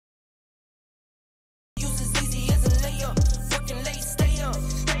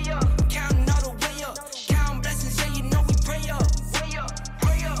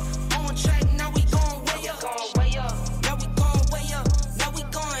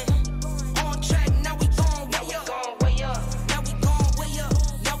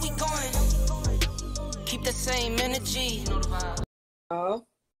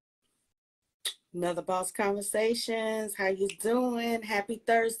Another Boss Conversations. How you doing? Happy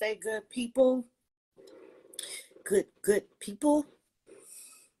Thursday, good people. Good people.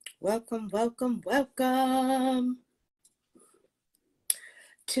 Welcome, welcome, welcome.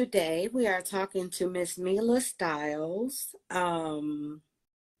 Today we are talking to Miss Melah Styles.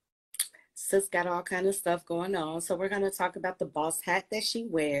 Sis got all kind of stuff going on. So we're going to talk about the boss hat that she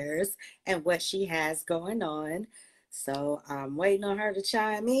wears and what she has going on. So I'm waiting on her to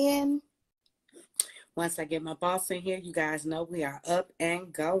chime in. Once I get my boss in here, you guys know we are up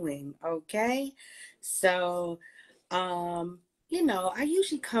and going, okay? So, I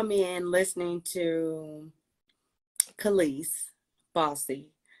usually come in listening to Khalees, Bossy,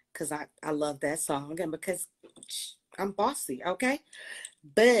 because I love that song and because I'm bossy, okay?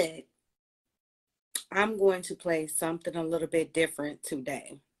 But I'm going to play something a little bit different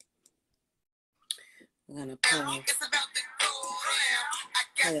today. I'm going to play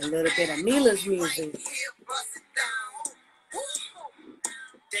a little bit of Melah's music.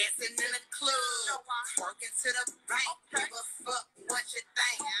 Dancing in the club, working to the bank, give a fuck what you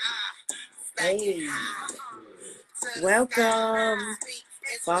think. Hey, welcome,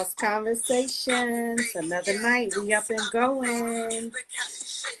 Boss Conversations. Another night, we up and going.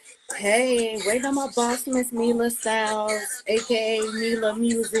 Hey, wait on my boss, Miss Melah Styles, aka Melah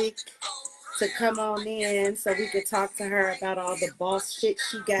Music, to come on in so we could talk to her about all the boss shit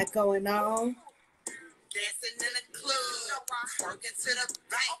she got going on. Dancing in the club, working to the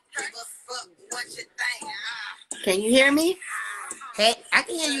bank, give a fuck what you think. Can you hear me? Hey, I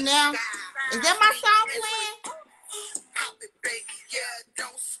can hear you now. Is that my song playing?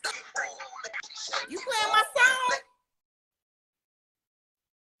 You playing my song?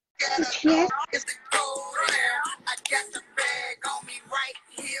 Yes.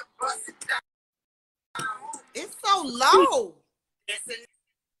 It's so low.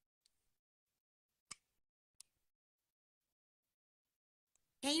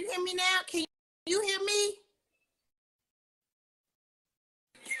 Can you hear me now? Can you hear me?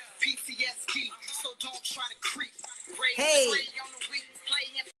 Hey.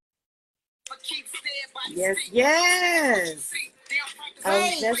 Yes, yes. I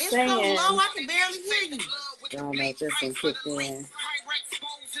was just it's saying. So low, I can barely hear you. I don't know if this one kicked in.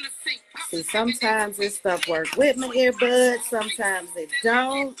 See, sometimes this stuff works with my earbuds, sometimes it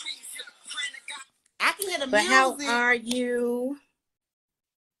don't. I can hear the but music. How are you?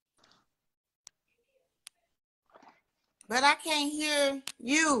 But I can't hear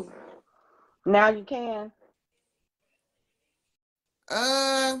you. Now you can.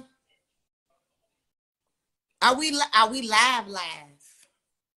 Are we live?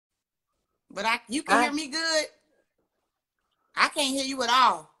 But you can hear me good. I can't hear you at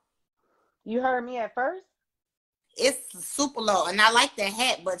all. You heard me at first? It's super low, and I like that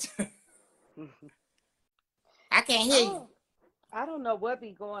hat, but I can't hear you. I don't know what be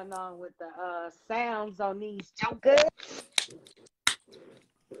going on with the sounds on these jokers.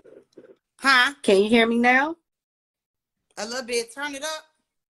 Huh? Can you hear me now? A little bit. Turn it up.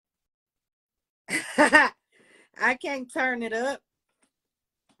 I can't turn it up.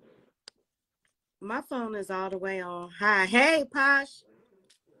 My phone is all the way on high. Hey, Posh.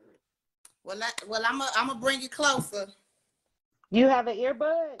 Well, I'm gonna bring it closer. You have an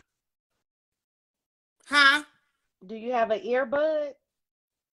earbud? Huh? Do you have an earbud?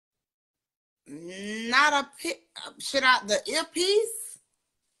 Not a should I the earpiece?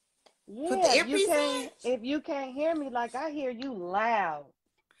 Yeah. Put the earpiece in? If you can't hear me, like I hear you loud.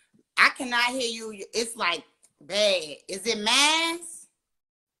 I cannot hear you. It's like bad. Is it mass?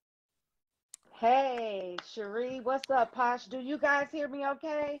 Hey, Cherie, what's up, Posh? Do you guys hear me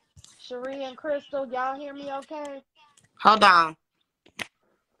okay? Cherie and Crystal, y'all hear me okay? Hold on.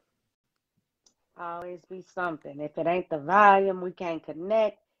 Always be something. If it ain't the volume, we can't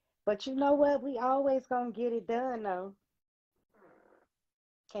connect. But you know what? We always gonna get it done, though.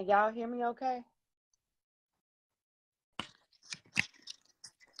 Can y'all hear me okay?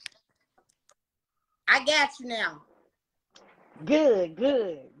 I got you now. Good.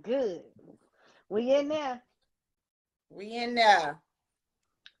 We in there.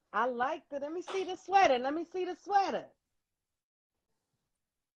 I liked it. Let me see the sweater.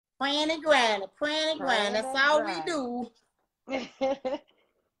 Praying and grinding. That's all we do.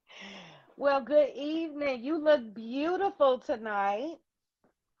 Well, good evening. You look beautiful tonight.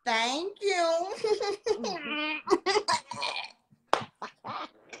 Thank you.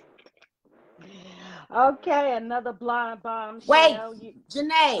 Okay, another blind bombshell. Wait,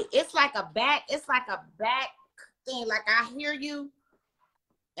 Janeah, it's like a back thing. Like I hear you,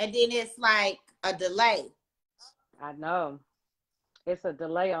 and then it's like a delay. I know. It's a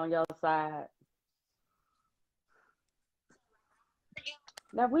delay on your side.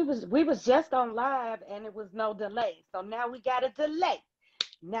 Now we was just on live and it was no delay. So now we got a delay.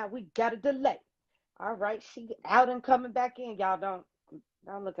 Now we got a delay. All right, she out and coming back in. Y'all don't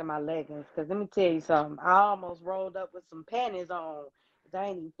look at my leggings, because let me tell you something. I almost rolled up with some panties on. I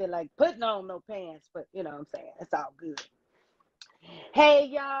ain't even feel like putting on no pants, but you know what I'm saying. It's all good. Hey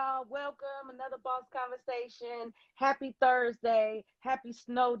y'all, welcome another boss conversation. Happy Thursday. Happy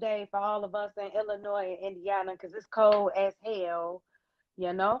snow day for all of us in Illinois and Indiana, because it's cold as hell,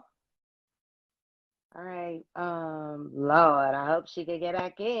 you know? All right. Lord, I hope she could get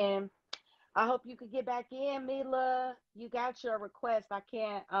back in. I hope you could get back in, Melah. You got your request. I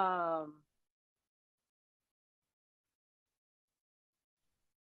can't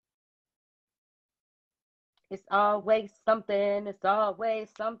it's always something. It's always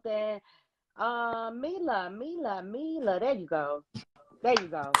something. Melah. There you go. There you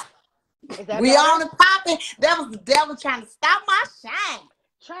go. Is that We better? on and popping. That was the devil trying to stop my shine.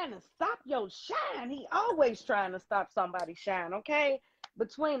 Trying to stop your shine. He always trying to stop somebody's shine, okay?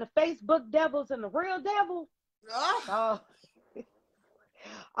 Between the Facebook devils and the real devil, it's Ugh. all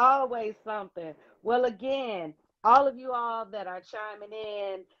always something. Well, again, all of you all that are chiming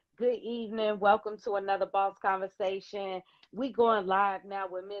in, good evening. Welcome to another Boss Conversation. We going live now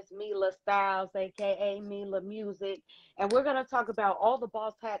with Miss Melah Styles, aka Melah Music, and we're gonna talk about all the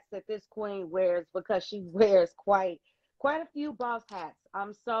boss hats that this queen wears, because she wears quite a few boss hats.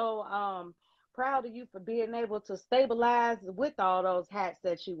 I'm so proud of you for being able to stabilize with all those hats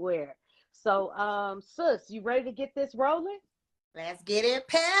that you wear. So sis, you ready to get this rolling? Let's get it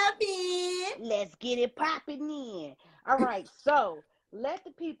popping. Let's get it popping in. All right. So let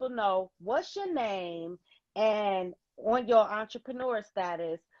the people know what's your name, and on your entrepreneur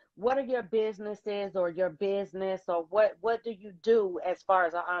status, what are your businesses or your business, or what do you do as far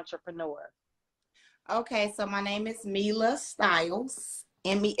as an entrepreneur? Okay, so my name is Melah Styles,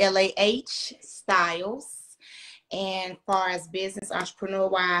 Melah Styles. And far as business entrepreneur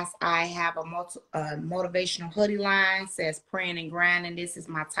wise, I have a motivational hoodie line, says praying and grinding. This is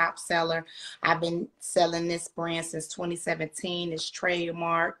my top seller. I've been selling this brand since 2017. It's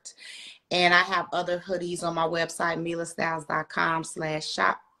trademarked. And I have other hoodies on my website,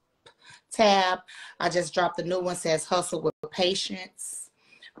 melahstyles.com/shop tab. I just dropped a new one, says hustle with patience.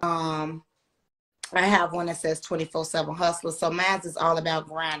 Um, I have one that says 24/7 hustler. So mine is all about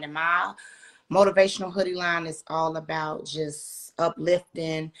grinding. My motivational hoodie line is all about just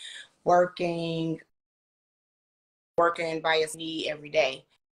uplifting, working, working by your need every day.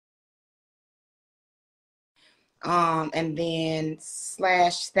 And then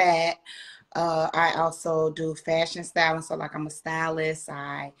slash that, I also do fashion styling. So like I'm a stylist.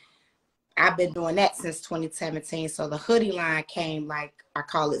 I've been doing that since 2017. So the hoodie line came, like I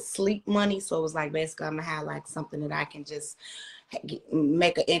call it sleep money. So it was like basically I'm gonna have like something that I can just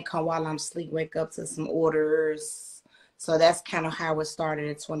make an income while I'm asleep, wake up to some orders. So that's kind of how it started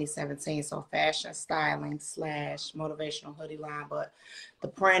in 2017. So fashion styling slash motivational hoodie line. But the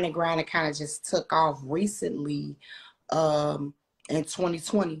praying and grinding kind of just took off recently in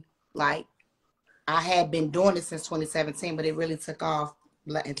 2020. Like I had been doing it since 2017, but it really took off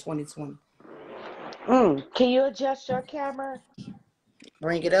in 2020. Can you adjust your camera?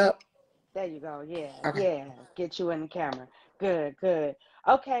 Bring it up. There you go. Yeah, Okay. yeah. Get you in the camera. Good, good.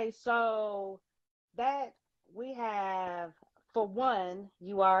 Okay, so that we have, for one,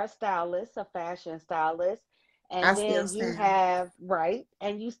 you are a stylist, a fashion stylist, I and still then you stand. have, right,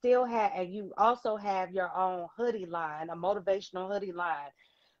 and you still have, and you also have your own hoodie line, a motivational hoodie line.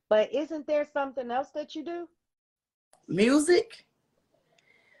 But isn't there something else that you do? Music.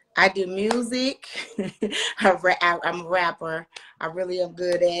 I do music. I'm a rapper. I really am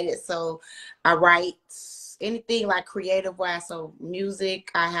good at it. So I write anything like creative wise. So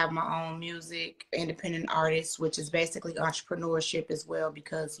music, I have my own music, independent artist, which is basically entrepreneurship as well,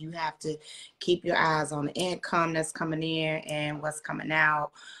 because you have to keep your eyes on the income that's coming in and what's coming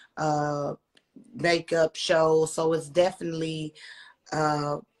out. Uh, Makeup shows. So it's definitely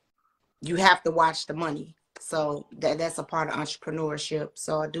uh, you have to watch the money. So that's a part of entrepreneurship.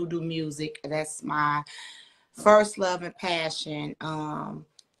 So I do music. That's my first love and passion. And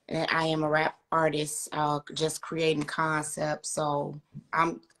I am a rap artist, just creating concepts. So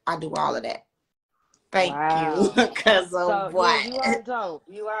I do all of that. Thank you. Wow. Cause of So yeah, what? you are dope.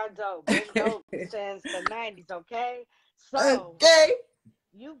 You are dope. Been dope since the 90s, okay? So Okay.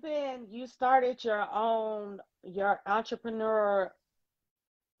 you started your entrepreneur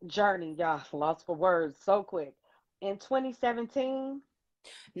journey, y'all, lost for words so quick, in 2017.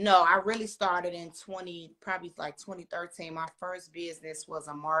 No, I really started in probably like 2013. My first business was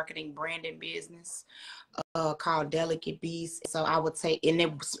a marketing branding business called Delicate Beast. So I would take, and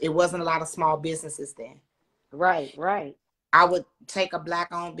it wasn't a lot of small businesses then. Right, right. I would take a black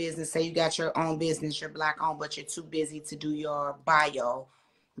owned business, say you got your own business, you're black owned, but you're too busy to do your bio.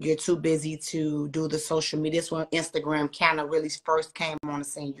 You're too busy to do the social media. This when Instagram kind of really first came on the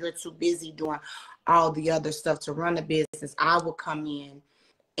scene. You're too busy doing all the other stuff to run the business. I would come in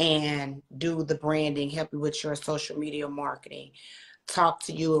and do the branding, help you with your social media marketing, talk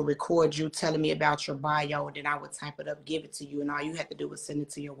to you and record you telling me about your bio, and then I would type it up, give it to you, and all you had to do was send it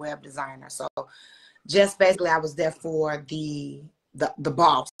to your web designer. So just basically I was there for the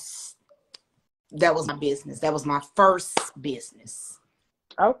boss. That was my business. That was my first business.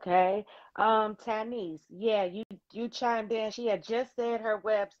 Okay. Tanice, yeah, you chimed in. She had just said her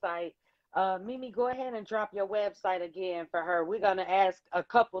website. Mimi, go ahead and drop your website again for her. We're gonna ask a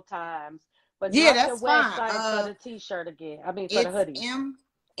couple times, but Yeah, drop your that's fine. website for the t-shirt again. I mean for the It's hoodie. MELAHM.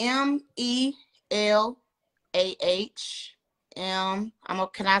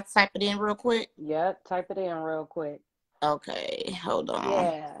 Can I type it in real quick? Yeah, type it in real quick. Okay, hold on.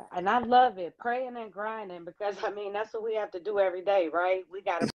 Yeah, and I love it. Praying and grinding because I mean that's what we have to do every day, right? We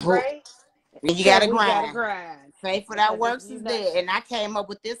gotta pray You gotta and we gotta grind. grind. Faith without Because if works you is not dead. And I came up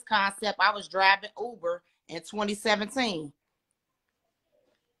with this concept. I was driving Uber in 2017.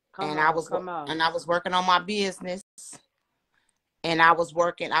 come And on, come on. I was working on my business. And I was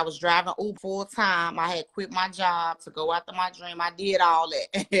driving Uber full time. I had quit my job to go after my dream. I did all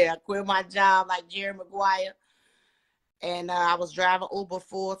that. I quit my job like Jerry Maguire. And I was driving Uber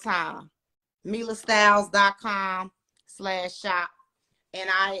full time. MelahStyles.com/shop. And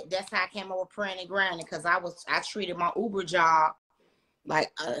that's how I came up with praying and grinding, because I treated my Uber job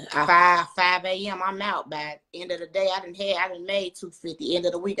like 5 a.m. I'm out. By the end of the day, I didn't made $250. End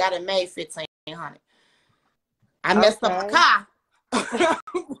of the week, I didn't made $1,500. I messed up my Okay. car.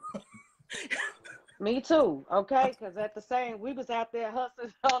 Me too. Okay, because at the same we was out there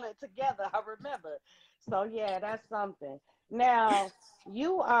hustling on it together. I remember. So yeah, that's something. Now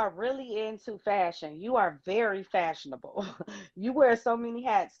you are really into fashion. You are very fashionable. You wear so many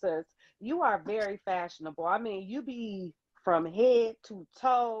hats, sis. You are very fashionable. I mean, you be from head to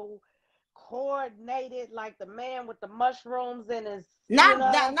toe, coordinated like the man with the mushrooms in his. You know Not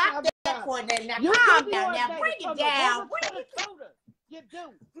what that, I'm not talking that about? coordinated. Now You do calm be down. Now coordinated bring it from the down. river to the Tudor. You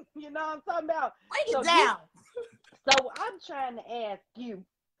do. You know what I'm talking about? Bring So it you down. so I'm trying to ask you,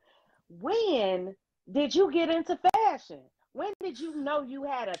 when did you get into fashion? When did you know you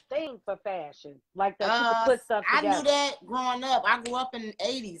had a thing for fashion? Like that you could put stuff I knew together? that growing up. I grew up in the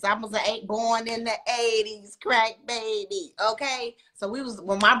 80s. I was born in the 80s, crack baby. Okay. So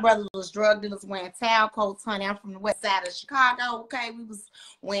when my brother was drug dealers wearing towel coats, honey. I'm from the west side of Chicago. Okay. We was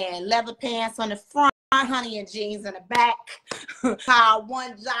wearing leather pants on the front, honey, and jeans in the back.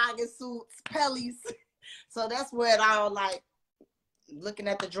 One jogging suits, pellies. So that's where it all looking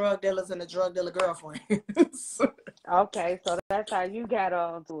at the drug dealers and the drug dealer girlfriends. Okay, so that's how you got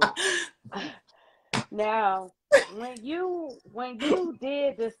onto it. Now, when you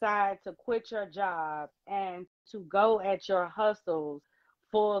did decide to quit your job and to go at your hustles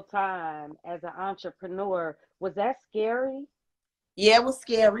full time as an entrepreneur, was that scary? Yeah, it was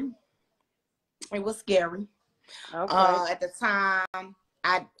scary. It was scary. Okay. At the time,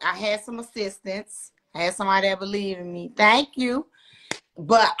 I had some assistance. I had somebody that believed in me. Thank you.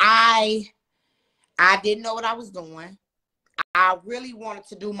 But I didn't know what I was doing. I really wanted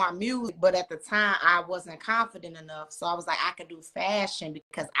to do my music, but at the time I wasn't confident enough. So I was like, I could do fashion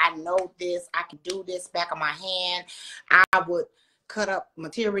because I know this. I could do this back of my hand. I would cut up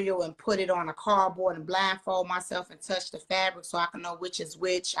material and put it on a cardboard and blindfold myself and touch the fabric so I can know which is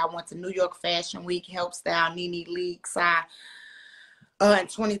which. I went to New York Fashion Week, Help Style, Nene Leaks.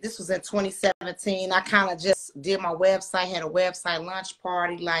 This was in 2017. I kind of just did my website, had a website launch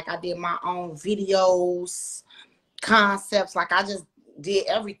party. Like I did my own videos, concepts. Like I just did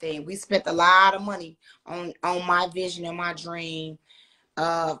everything. We spent a lot of money on my vision and my dream.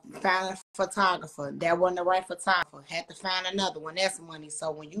 Found a photographer. That wasn't the right photographer. Had to find another one. That's money.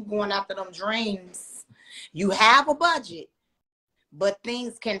 So when you going after them dreams, you have a budget, but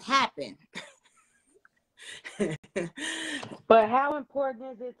things can happen. But how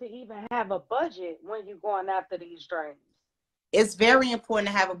important is it to even have a budget when you're going after these dreams? It's very important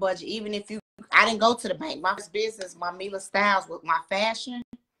to have a budget, even if I didn't go to the bank. My first business, my Melah Styles, with my fashion.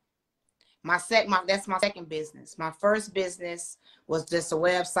 That's my second business. My first business was just a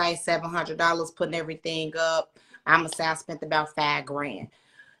website, $700, putting everything up. I'm gonna say I spent about $5,000.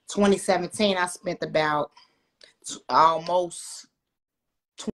 2017, I spent about almost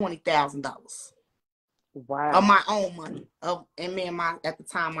 $20,000 Wow. of my own money. And me and at the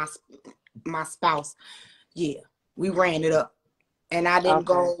time, my spouse, yeah, we ran it up. And I didn't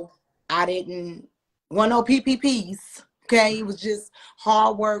want no PPPs. Okay. It was just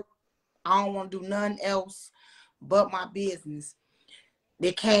hard work. I don't want to do nothing else but my business.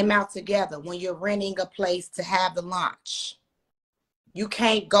 They came out together. When you're renting a place to have the launch, you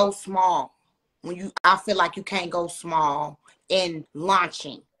can't go small. I feel like you can't go small in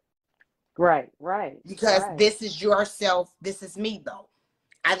launching. Right. Because this is yourself. This is me though.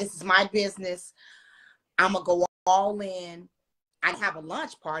 This is my business. I'm going to go all in. I have a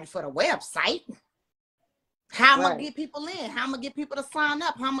lunch party for the website. How am I going to get people in? How am I going to get people to sign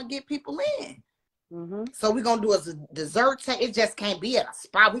up? How am I going to get people in? So we're going to do a dessert. It just can't be at a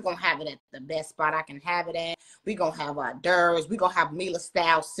spot. We're going to have it at the best spot I can have it at. We're going to have hors d'oeuvres. We're going to have Melah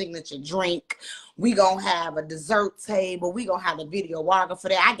Styles signature drink. We're going to have a dessert table. We're going to have the videographer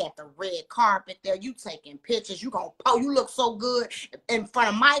there. I got the red carpet there. You taking pictures. You look so good in front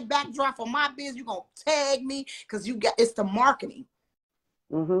of my backdrop for my business. You're going to tag me because it's the marketing.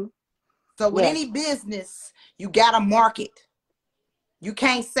 So with any business, you got to market. You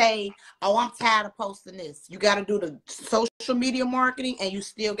can't say, oh, I'm tired of posting this. You got to do the social media marketing, and you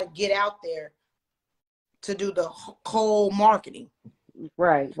still got to get out there to do the whole marketing.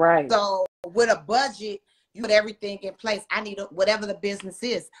 Right. So with a budget, you put everything in place. I need whatever the business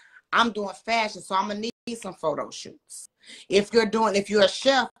is. I'm doing fashion, so I'm going to need some photo shoots. If you're a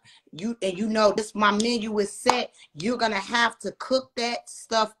chef, you know this, my menu is set, you're going to have to cook that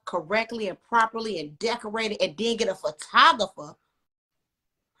stuff correctly and properly and decorate it, and then get a photographer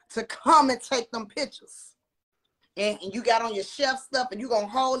to come and take them pictures. And you got on your chef stuff, and you're going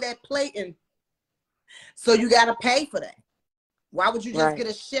to hold that plate, and so you got to pay for that. Why would you just get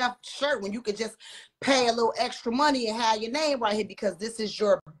a chef shirt when you could just pay a little extra money and have your name right here? Because this is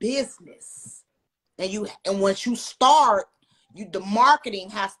your business. And once you start, the marketing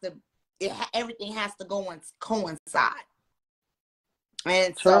has to, everything has to go and coincide.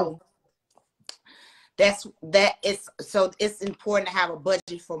 And so it's important to have a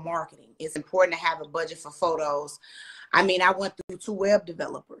budget for marketing. It's important to have a budget for photos. I mean, I went through 2 web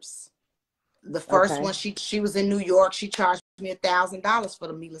developers. The first one, she was in New York. She charged me $1,000 for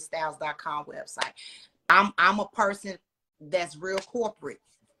the melahstyles.com website. I'm a person that's real corporate.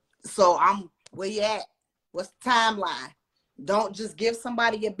 So where you at? What's the timeline? Don't just give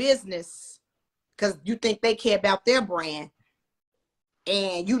somebody your business because you think they care about their brand,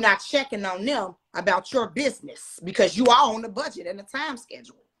 and you're not checking on them about your business because you are on the budget and the time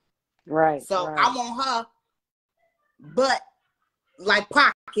schedule. Right. So I want her, but like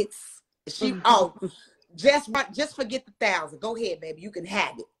pockets. Just forget the 1,000. Go ahead, baby. You can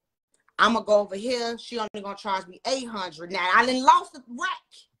have it. I'm gonna go over here. She only gonna charge me $800. Now I done lost the rack.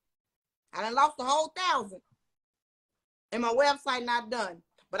 I done lost the whole 1,000. And my website not done.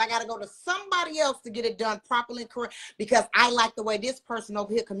 But I gotta go to somebody else to get it done properly and correct, because I like the way this person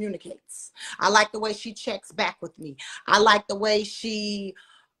over here communicates. I like the way she checks back with me. I like the way she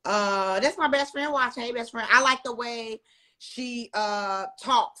that's my best friend watching. Hey, best friend. I like the way she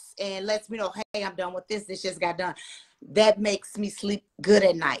talks and lets me know, hey, I'm done with this. This just got done. That makes me sleep good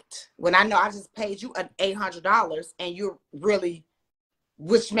at night. When I know I just paid you $800 and you're really,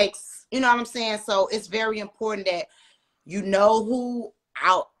 which makes, you know what I'm saying? So it's very important that you know who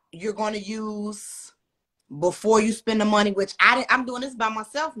you're going to use before you spend the money, which I'm doing this by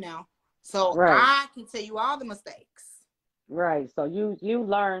myself now. So I can tell you all the mistakes. Right. So you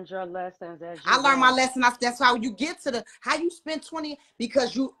learned your lessons as you I learned my lesson. That's how you get to how you spend 20,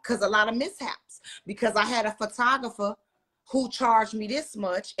 because a lot of mishaps, because I had a photographer who charged me this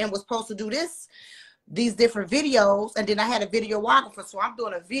much and was supposed to do these different videos. And then I had a videographer. So I'm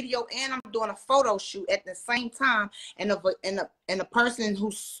doing a video and I'm doing a photo shoot at the same time. And the person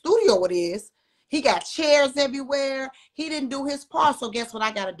whose studio it is, he got chairs everywhere. He didn't do his part. So guess what?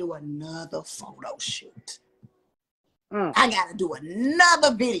 I got to do another photo shoot. I got to do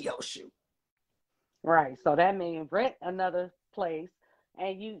another video shoot. Right. So that means rent another place.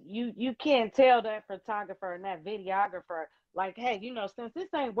 And you can't tell that photographer and that videographer, like, hey, since this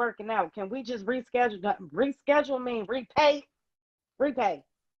ain't working out, can we just reschedule? Reschedule mean repay. Because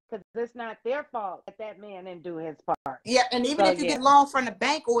it's not their fault that man didn't do his part. Yeah, and even if you get loan from the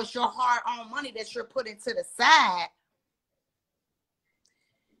bank, or it's your hard-earned money that you're putting to the side,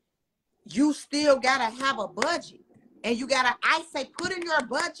 you still got to have a budget. And you got to, I say, put in your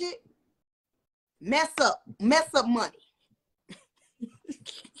budget, mess up money.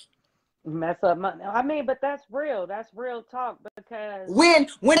 Mess up money. I mean, but that's real. That's real talk because When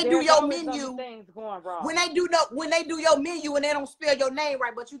they do there's your always gonna be menu, things going when wrong. they do no, when they do your menu and they don't spell your name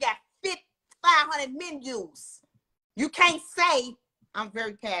right, but you got 500 menus, you can't say, I'm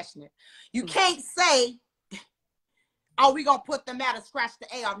very passionate. You can't say, oh, we gonna put them out and scratch the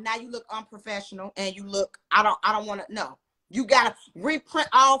A off. Now you look unprofessional and you look, I don't want to know. You gotta reprint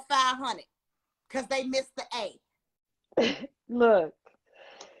all 500 because they missed the A. Look,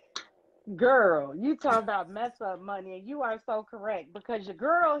 girl, you talk about mess up money, and you are so correct because your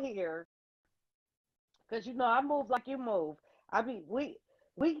girl here, because you know I move like you move. I mean, we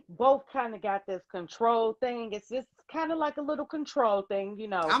both kind of got this control thing. It's just kind of like a little control thing, you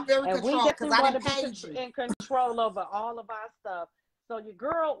know. I'm very And we controlled because definitely I want didn't to be pay you. in control over all of our stuff. So your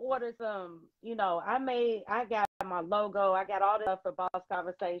girl ordered some, you know, I got my logo, I got all this stuff for Boss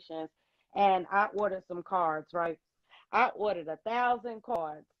Conversations, and I ordered some cards, right? I ordered 1,000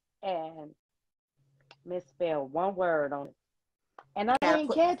 cards and misspelled one word on it. And I Gotta didn't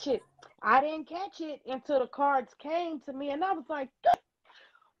put, catch it. I didn't catch it until the cards came to me, and I was like,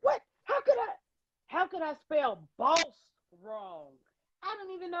 "What? How could I spell boss wrong? I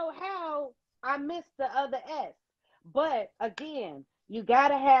don't even know how I missed the other S." But again, you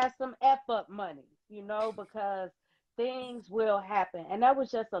gotta have some F up money, you know, because things will happen. And that was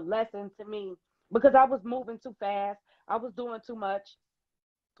just a lesson to me because I was moving too fast. I was doing too much,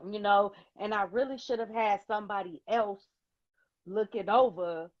 you know, and I really should have had somebody else look it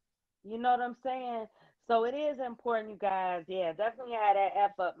over. You know what I'm saying? So it is important, you guys. Yeah, definitely have that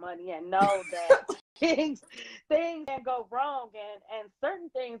F up money and know that things things can go wrong, and certain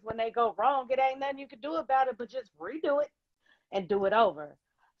things when they go wrong, it ain't nothing you can do about it but just redo it and do it over.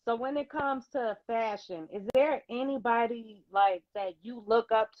 So when it comes to fashion, is there anybody like that you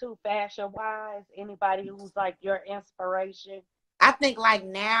look up to fashion wise? Anybody who's like your inspiration? I think like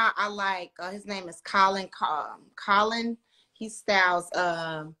now I like his name is Colin. He styles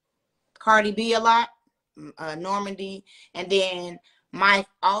Cardi B a lot, Normandy, and then my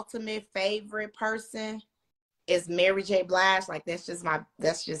ultimate favorite person is Mary J. Blige. Like that's just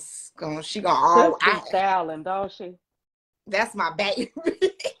going she gonna Sis all be I styling, don't she? that's my baby.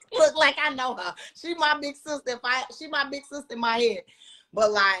 Look like I know her. She my big sister. She my big sister in my head.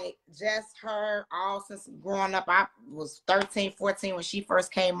 But like just her all since growing up, I was 13, 14 when she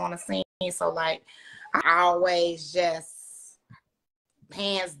first came on the scene. So like I always just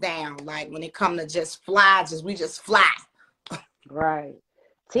hands down, like when it come to just fly, we just fly. Right.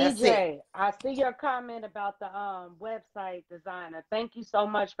 That's it. TJ, I see your comment about the website designer. Thank you so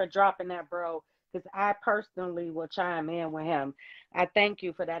much for dropping that, bro. Because I personally will chime in with him. I thank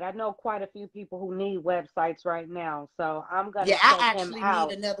you for that. I know quite a few people who need websites right now, so I'm Yeah, gonna I check him actually need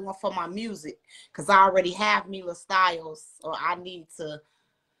out. another one for my music because I already have Melah Styles, or I need to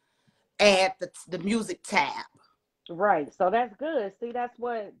add the music tab. Right. So that's good. See, that's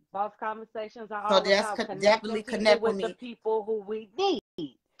what Boss Conversations are So all that's about, connecting definitely people connect with with the me. people who we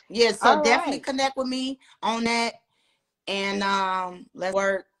need. Yeah, so All definitely right. connect with me on that, and let's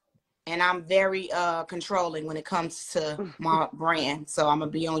work. And I'm very controlling when it comes to my brand, so I'm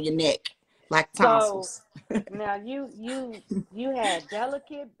gonna be on your neck like So tonsils. now you had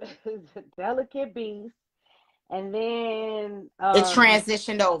delicate delicate beast, and then It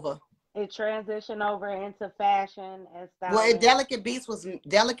transitioned over. it transitioned over into fashion and Well, styling. Delicate Beast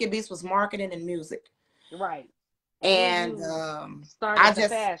was marketing and music, Right. And then and you I started the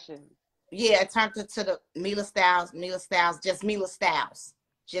just fashion. yeah, it turned to the Melah Styles, just Melah Styles,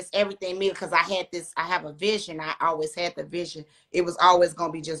 just everything Melah. Because I have a vision. I always had the vision. It was always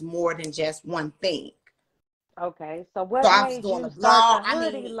gonna be just more than just one thing. Okay. So So what I was made doing you a start blog. the I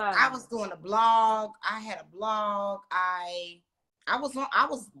hoodie mean, I line? was doing a blog. I had a blog. I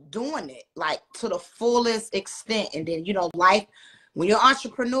was doing it like to the fullest extent. And then life, when you're an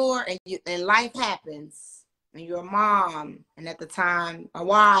entrepreneur and life happens, and you're a mom, and at the time a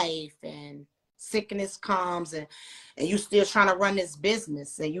wife, and sickness comes, and you still trying to run this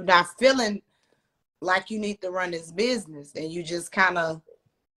business, and you're not feeling like you need to run this business, and you just kind of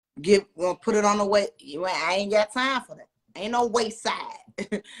put it on the way. I ain't got time for that. Ain't no wayside.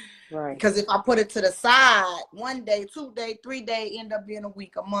 Right. Because if I put it to the side, 1 day, 2 day, 3 day, end up being a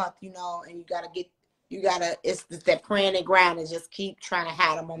week, a month, and it's just that praying and grinding, just keep trying to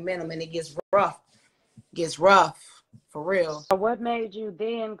have the momentum, and it gets rough. Gets rough for real. So what made you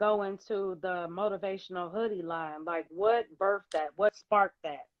then go into the motivational hoodie line? Like what birthed that? What sparked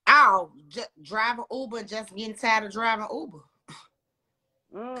that? Driving Uber, just getting tired of driving Uber.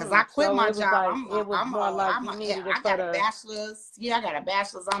 Cause I quit So my it was job. like it was more like you needed it I for got a the bachelor's. Yeah, I got a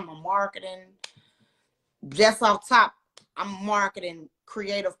bachelor's. I'm a marketing. Just off top, I'm a marketing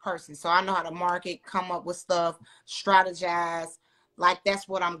creative person, so I know how to market, come up with stuff, strategize. Like that's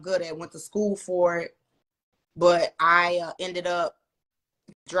what I'm good at. Went to school for it, but I ended up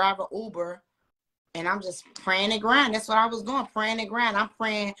driving Uber. And I'm just praying and grind. That's what I was doing, praying and grind. I'm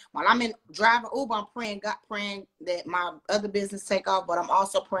praying while I'm in driving Uber. I'm praying that my other business take off, but I'm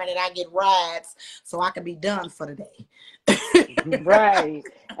also praying that I get rides so I can be done for the day. Right.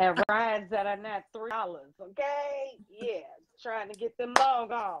 And rides that are not $3. Okay. Yeah. Trying to get them long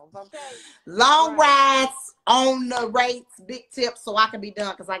hauls. Okay. Long Right. rides on the rates, big tips, so I can be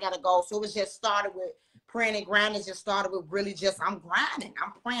done because I gotta go. So it was just started with praying and grinding. Just started with really just I'm grinding.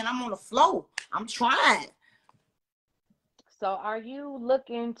 I'm praying. I'm on the flow. I'm trying. So are you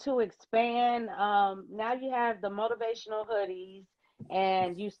looking to expand? Now you have the motivational hoodies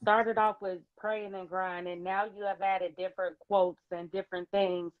and you started off with praying and grinding. Now you have added different quotes and different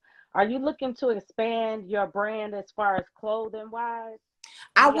things. Are you looking to expand your brand as far as clothing wise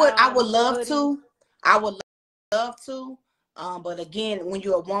I would beyond love hoodies? to. I would love to. But again, when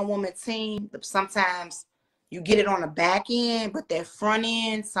you're a one-woman team, sometimes you get it on the back end, but that front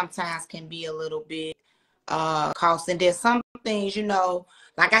end sometimes can be a little bit cost. And there's some things,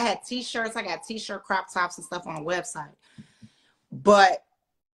 like I had t-shirts, I got t-shirt crop tops and stuff on the website. But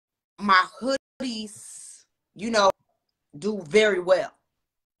my hoodies, do very well.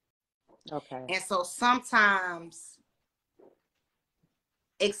 Okay. And so sometimes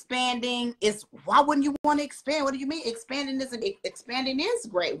expanding is, why wouldn't you want to expand? What do you mean? Expanding is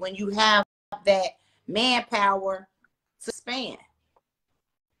great when you have that manpower to expand.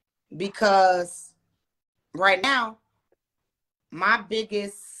 Because right now, my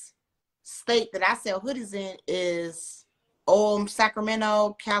biggest state that I sell hoodies in is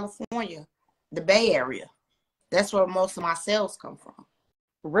Sacramento, California, the Bay Area. That's where most of my sales come from.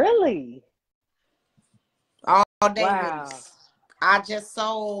 Really? All day Wow. hoodies. I just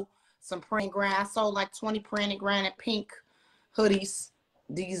sold some print grind. I sold like 20 printed granite pink hoodies.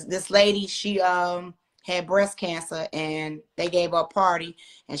 This lady, she had breast cancer and they gave her a party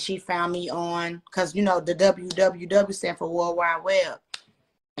and she found me on, because the WWW stand for World Wide Web.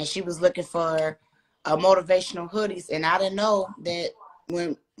 And she was looking for motivational hoodies, and I didn't know that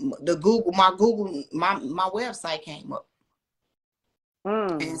when my website came up.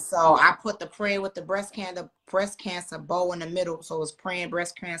 And Mm. so I put the prayer with the breast cancer bow in the middle. So it was praying,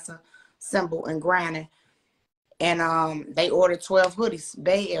 breast cancer symbol, and grinding. And they ordered 12 hoodies,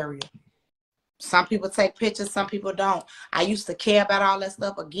 Bay Area. Some people take pictures, some people don't. I used to care about all that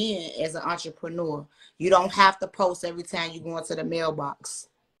stuff. Again, as an entrepreneur, you don't have to post every time you go into the mailbox,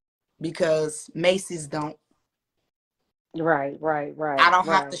 because Macy's don't. Right, right, I right, don't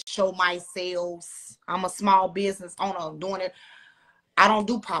have right. to show my sales. I'm a small business owner doing it. I don't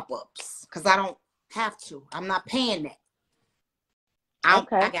do pop-ups because I don't have to. I'm not paying that. I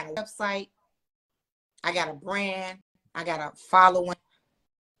Okay. got a website. I got a brand. I got a following.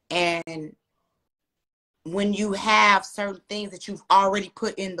 And when you have certain things that you've already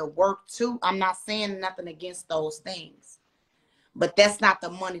put in the work to, I'm not saying nothing against those things, but that's not the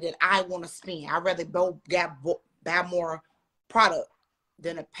money that I want to spend. I'd rather buy more product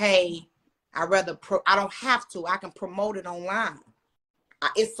than to pay. I don't have to. I can promote it online.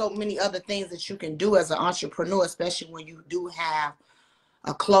 It's so many other things that you can do as an entrepreneur, especially when you do have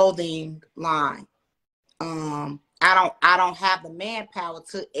a clothing line. I don't have the manpower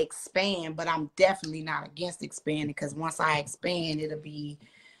to expand, but I'm definitely not against expanding, because once I expand, it'll be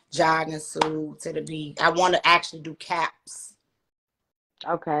jogging suits. I want to actually do caps.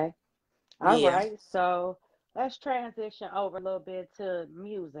 Okay. All Yeah. right. So let's transition over a little bit to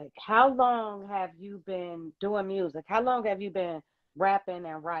music. How long have you been doing music? How long have you been rapping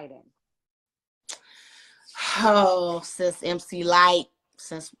and writing? Oh, since MC Light,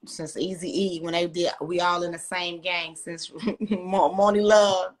 since Easy E, when they did, we all in the same gang since Morning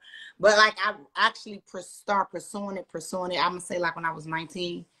Love. But like I actually start pursuing it. I'm gonna say like when I was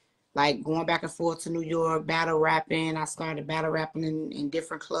 19, like going back and forth to New York, battle rapping. I started battle rapping in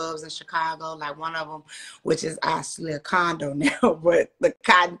different clubs in Chicago, like one of them, which is actually a condo now, but the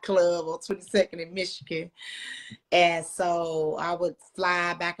Cotton Club on 22nd in Michigan. And so I would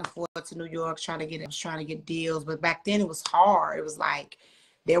fly back and forth to New York trying to get deals. But back then it was hard. It was like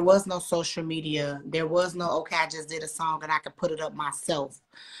there was no social media. There was no, okay, I just did a song and I could put it up myself.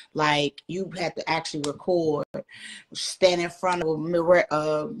 Like you had to actually record, stand in front of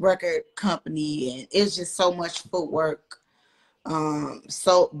a record company, and it's just so much footwork.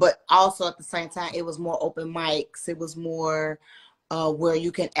 But also at the same time, it was more open mics. It was more where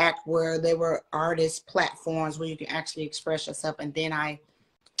you can where there were artist platforms where you can actually express yourself. And then I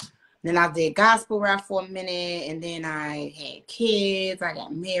Then I did gospel rap for a minute, and then I had kids. I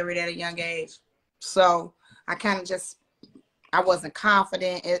got married at a young age. So I kind of just, I wasn't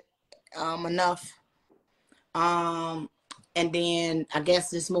confident enough. And then I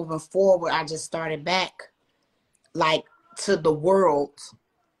guess just moving forward, I just started back like to the world.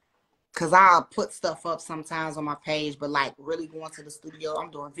 Cause I'll put stuff up sometimes on my page, but like really going to the studio, I'm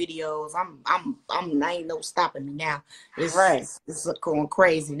doing videos. I ain't no stopping me now. Right. It's going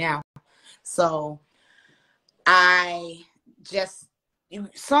crazy now. So I just,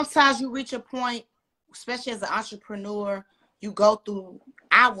 sometimes you reach a point, especially as an entrepreneur,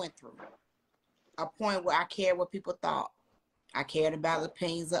 I went through a point where I cared what people thought. I cared about the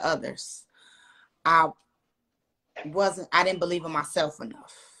opinions of others. I didn't believe in myself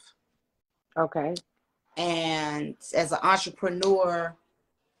enough. Okay. And as an entrepreneur,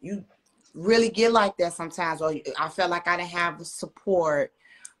 you really get like that sometimes. Or I felt like I didn't have the support,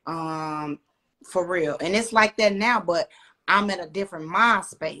 for real. And it's like that now, but I'm in a different mind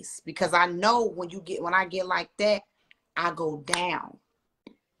space because I know when I get like that, I go down,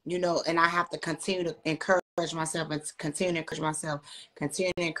 and I have to continue to encourage myself and continue to encourage myself,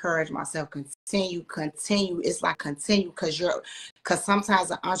 continue to encourage myself, continue. It's like continue because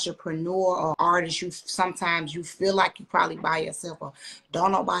sometimes an entrepreneur or artist, sometimes you feel like you probably by yourself or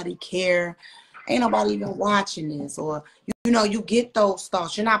don't nobody care. Ain't nobody even watching this, or you get those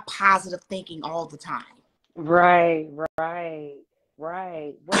thoughts. You're not positive thinking all the time. Right, right,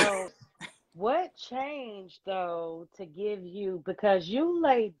 right. Well, what changed though to give you, because you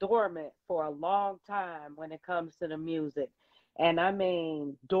lay dormant for a long time when it comes to the music, and I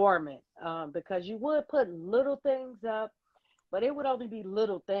mean dormant, because you would put little things up, but it would only be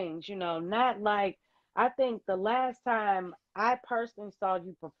little things, not like, I think the last time I personally saw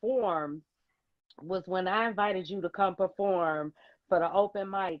you perform was when I invited you to come perform for the open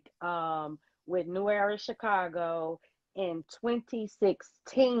mic, with New Era Chicago in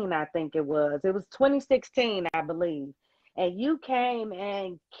 2016, I think it was. It was 2016, I believe. And you came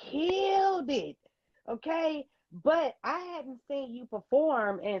and killed it. Okay. But I hadn't seen you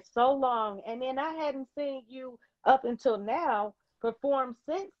perform in so long. And then I hadn't seen you up until now perform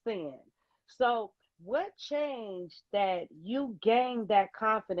since then. So, what changed that you gained that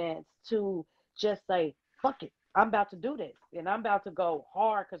confidence to just say, fuck it, I'm about to do this and I'm about to go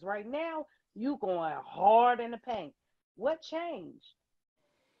hard? Because right now, you going hard in the paint. What changed?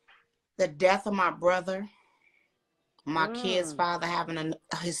 The death of my brother, my kid's Mm. father having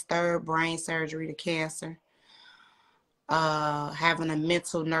his third brain surgery to cancer, having a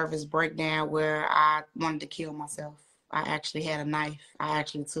mental nervous breakdown where I wanted to kill myself. I actually had a knife. I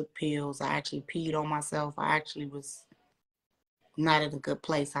actually took pills. I actually peed on myself. I actually was not in a good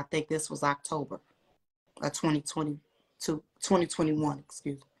place. I think this was October of 2021,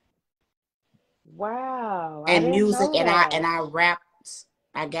 excuse me. Wow, I And didn't music, know and that. I rapped.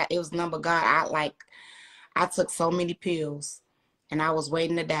 It was number God. I took so many pills and I was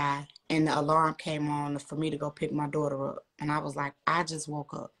waiting to die. And the alarm came on for me to go pick my daughter up. And I was like, I just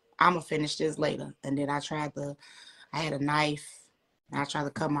woke up. I'm going to finish this later. And then I had a knife and I tried to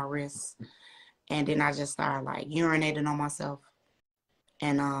cut my wrist. And then I just started like urinating on myself.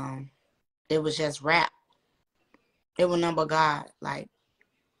 And it was just rap. It was number God. Like,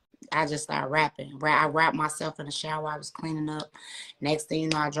 I just started rapping. I rapped myself in the shower. I was cleaning up. Next thing you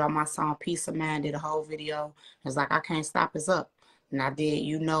know, I dropped my song Peace of Mind, did a whole video. It's like, I can't stop, it's up. And I did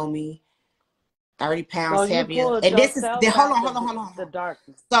You Know Me, 30 So pounds you heavier. pulled And this is, yourself hold out on, hold on, hold on, hold the on.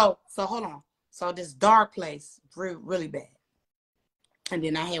 darkness. So hold on. So this dark place, really bad. And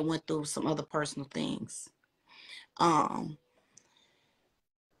then I had went through some other personal things. And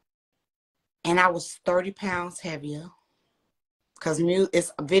I was 30 pounds heavier. Because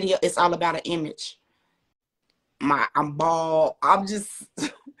it's a video, it's all about an image. I'm bald. I'm just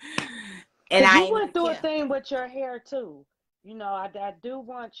and Because I you ain't even went through a care. thing with your hair too. I do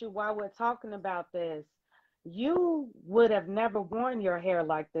want you, while we're talking about this, you would have never worn your hair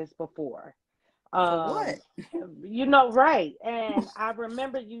like this before. For what? Um, right. And I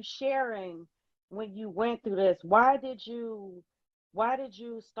remember you sharing when you went through this. Why did you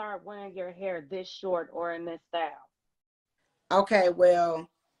start wearing your hair this short or in this style? Okay, well,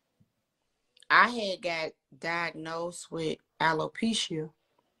 I had got diagnosed with alopecia.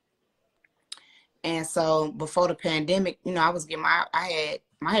 And so before the pandemic, I was getting my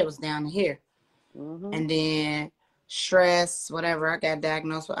hair was down to here. Mm-hmm. And then stress, whatever, I got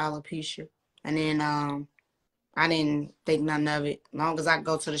diagnosed with alopecia. And then I didn't think nothing of it. As long as I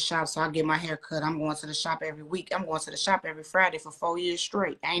go to the shop, so I get my hair cut. I'm going to the shop every week. I'm going to the shop every Friday for 4 years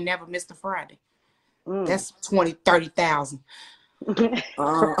straight. I ain't never missed a Friday. Mm. That's 20, 30,000.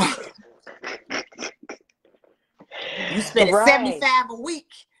 Uh, you spending Right. 75 a week.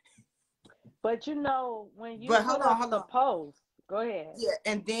 But you know, when you But put up hold the on. post, go ahead. Yeah,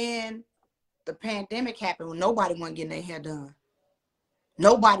 and then the pandemic happened when nobody wasn't getting their hair done.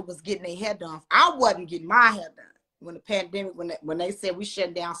 Nobody was getting their hair done. I wasn't getting my hair done when the pandemic, when they said we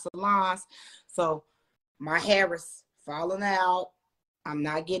shut down salons. So my hair is falling out. I'm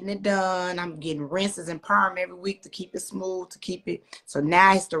not getting it done. I'm getting rinses and perm every week to keep it smooth, to keep it. So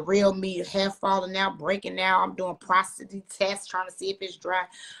now it's the real me. Hair falling out, breaking out. I'm doing prostate tests, trying to see if it's dry.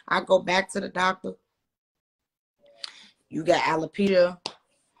 I go back to the doctor. You got alopecia.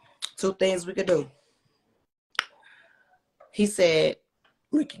 2 things we could do. He said,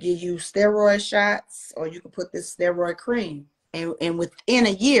 we could give you steroid shots or you could put this steroid cream. And within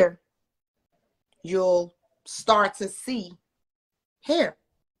a year, you'll start to see hair.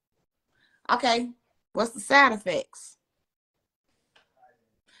 Okay, what's the side effects?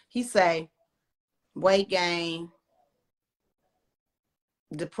 He say, weight gain,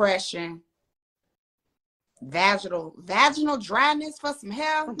 depression, vaginal dryness for some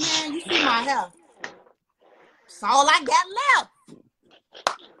hair. Man, you see my hair. That's all I got left.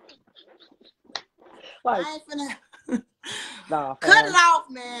 Like, I ain't finna nah, cut fam. it off,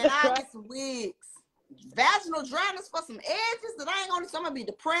 man. I'll get some wigs. Vaginal dryness for some edges that I ain't gonna, so I'm gonna be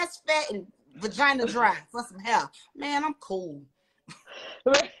depressed, fat, and vagina dry for some hair. Man, I'm cool.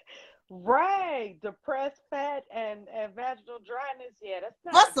 Right. Depressed, fat, and vaginal dryness. Yeah, that's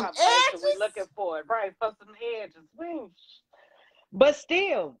For not the some combination we're edges. looking for. Right. For some edges. But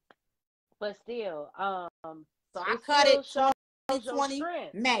still, So I it cut still it shows your 2020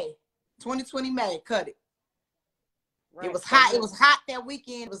 strength. May. 2020 May, cut it. It Right. was So hot. It was hot that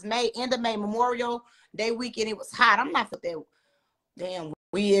weekend. It was May, end of May, Memorial Day weekend. It was hot. I'm not for that damn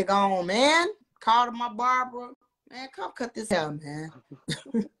wig on, man. Called my barber. Man, come cut this hair, man.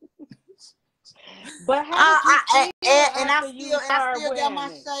 but how did you feel And after you I started still got my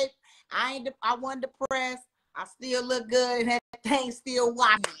wearing it? shape. I wasn't depressed. I still look good, and that thing still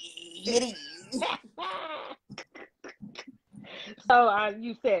whopping. It is. So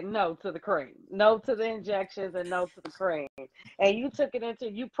you said no to the cream, no to the injections, and no to the cream, and you took it into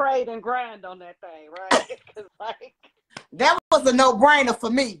you prayed and grind on that thing, right? Because like That was a no-brainer for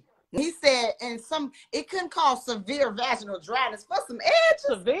me. He said, it couldn't cause severe vaginal dryness for some edges.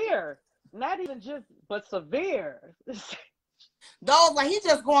 severe, not even just, but severe. Those like he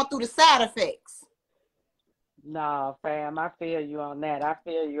just going through the side effects. Nah, fam, I feel you on that. I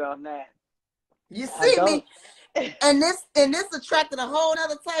feel you on that. You I see don't. me, and this attracted a whole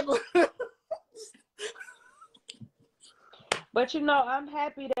other type of. But you know, I'm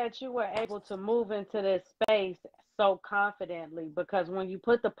happy that you were able to move into this space so confidently because when you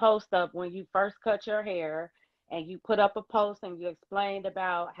put the post up, when you first cut your hair and you put up a post and you explained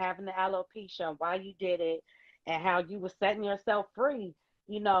about having the alopecia, why you did it, and how you were setting yourself free,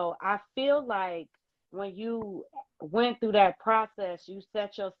 you know, I feel like when you went through that process, you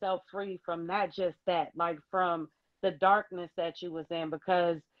set yourself free from not just that, like from the darkness that you was in,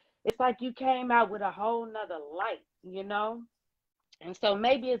 because it's like you came out with a whole nother light, you know? And so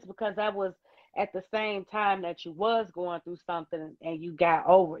maybe it's because that was at the same time that you was going through something and you got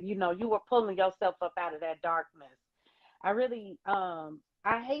over, you know, you were pulling yourself up out of that darkness. I really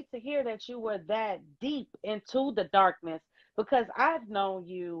I hate to hear that you were that deep into the darkness because I've known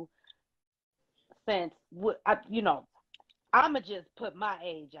you since you know, I'ma just put my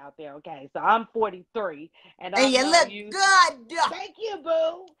age out there, okay? So I'm 43 and And I've you known look you. good. Thank you,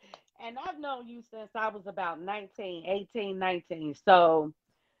 boo. And I've known you since I was about 19, 18, 19. So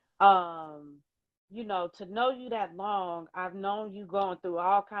um you know, to know you that long, I've known you going through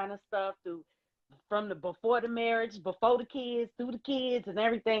all kind of stuff through from the before the marriage, before the kids, through the kids and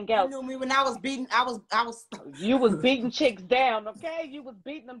everything You else. knew me when I was beating. I was You was beating chicks down, okay? You was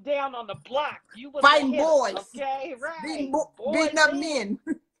beating them down on the block. You was a fighting hitter, boys, okay? Right. beating Boys up in. men.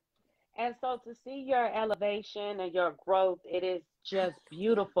 And so to see your elevation and your growth, it is just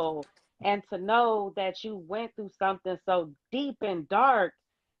beautiful. And to know that you went through something so deep and dark,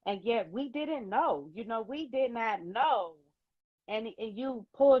 and yet we didn't know, you know, we did not know. And you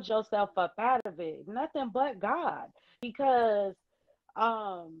pulled yourself up out of it. Nothing but God. Because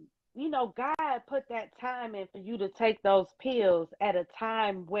you know, God put that time in for you to take those pills at a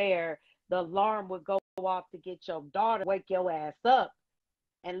time where the alarm would go off to get your daughter, wake your ass up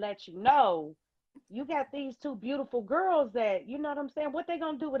and let you know you got these two beautiful girls that you know what I'm saying. What they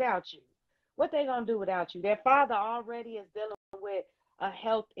gonna do without you? What they gonna do without you? Their father already is dealing with a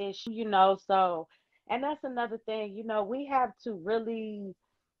health issue, you know. So, and that's another thing, you know, we have to really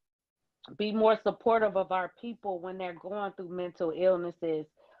be more supportive of our people when they're going through mental illnesses,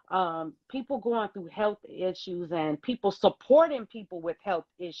 people going through health issues, and people supporting people with health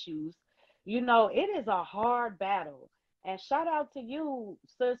issues. You know, it is a hard battle. And shout out to you,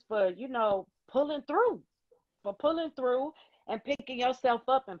 sis, for, pulling through and picking yourself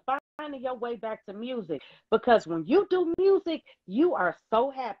up and finding your way back to music. Because when you do music, you are so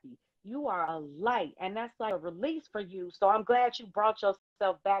happy. You are a light, and that's like a release for you. So I'm glad you brought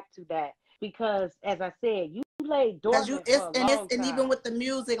yourself back to that because, as I said, you laid Cause you dormant for a long and even time. with the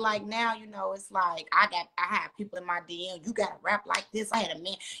music, like now, you know, it's like I have people in my DM. You gotta rap like this. I had a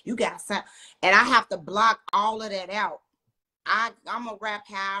man. You gotta sound, and I have to block all of that out. I'm a rap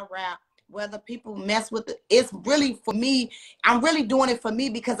how I rap. Whether people mess with it, it's really for me. I'm really doing it for me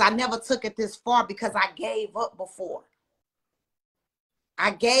because I never took it this far because I gave up before.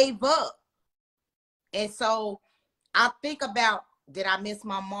 I gave up, and so I think about, did I miss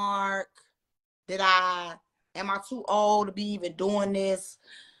my mark? Am I too old to be even doing this?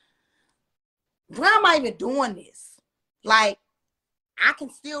 Why am I even doing this? Like, I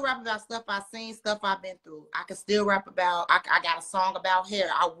can still rap about stuff I've seen, stuff I've been through. I can still rap about, I got a song about hair.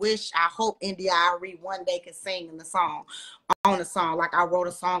 I hope India Ari one day can sing in the song, on the song. Like I wrote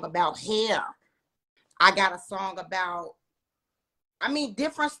a song about hair. I got a song about,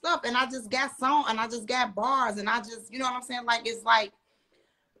 different stuff. And I just got bars and I just, you know what I'm saying? Like, it's like,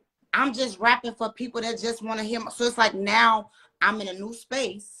 I'm just rapping for people that just want to hear. So it's like now I'm in a new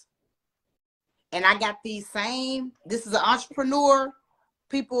space and I got this is an entrepreneur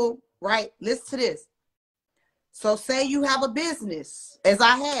people, right? Listen to this. So say you have a business, as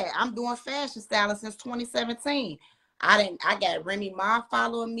I had. I'm doing fashion styling since 2017. I got Remy Ma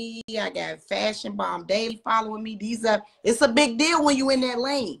following me. I got Fashion Bomb Daily following me. It's a big deal when you in that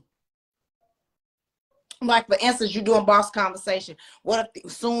lane. Like, for instance, you're doing boss conversation. What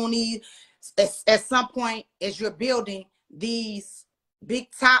if soon at some point, as you're building these big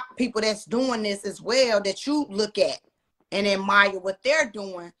top people that's doing this as well, that you look at and admire what they're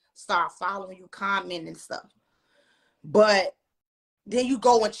doing, start following you, commenting and stuff. But then you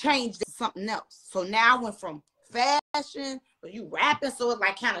go and change to something else. So now I went from fashion, but you rapping, so it's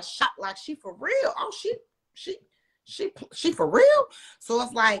like kind of shot, like she for real. Oh, she for real. So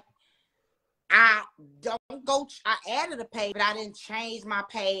it's like, I added a page, but I didn't change my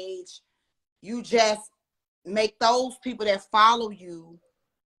page. You just make those people that follow you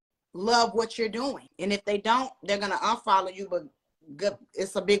love what you're doing. And if they don't, they're going to unfollow you, but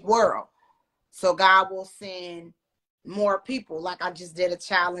it's a big world. So God will send more people. Like I just did a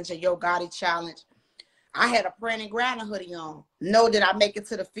challenge, a Yo Gotti challenge. I had a Praying and Grinding hoodie on. No, did I make it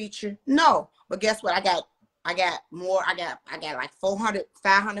to the feature? No. But guess what? I got more. I got like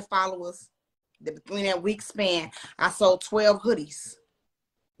 500 followers. Between that week span, I sold 12 hoodies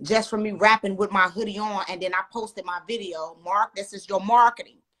just from me rapping with my hoodie on. And then I posted my video. Mark, this is your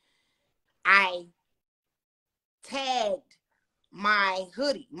marketing. I tagged my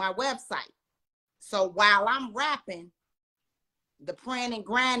hoodie, my website. So while I'm rapping, the Praying and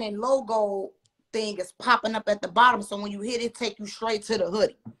Grinding logo thing is popping up at the bottom. So when you hit it, take you straight to the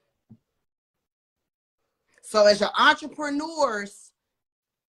hoodie. So as your entrepreneurs,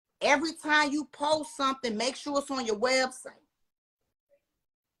 every time you post something, make sure it's on your website.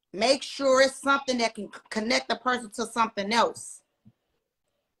 Make sure it's something that can connect the person to something else.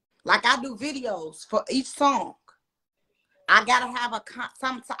 Like I do videos for each song. I gotta have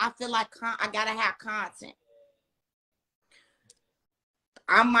I feel like I gotta have content.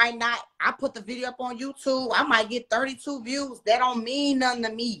 I put the video up on YouTube. I might get 32 views. That don't mean nothing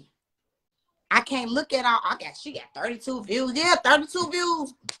to me. I can't look at she got 32 views. Yeah, 32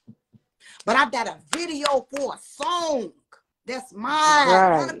 views. But I got a video for a song that's mine,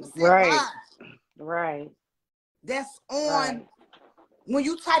 Right, 100% right, mine. right. That's on, Right. when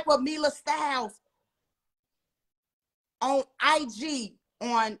you type up Melah Styles on IG,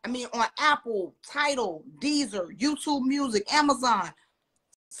 on Apple, Tidal, Deezer, YouTube Music, Amazon,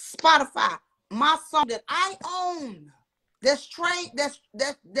 Spotify, my song that I own, that's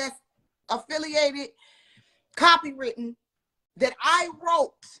affiliated, copywritten, that I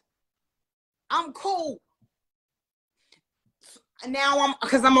wrote. I'm cool. Now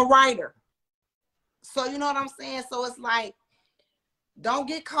because I'm a writer. So you know what I'm saying? So it's like, don't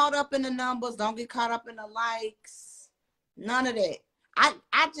get caught up in the numbers. Don't get caught up in the likes. None of that. I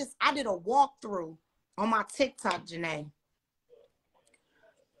did a walkthrough on my TikTok, Janeah.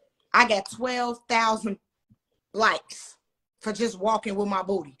 I got 12,000 likes for just walking with my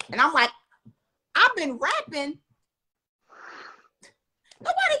booty. And I'm like, I've been rapping.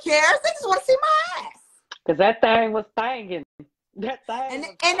 Nobody cares. They just want to see my ass. Because that thing was thangin'. That thing And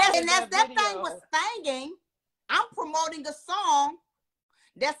was and fire, that's that that thing was video. singing. I'm promoting a song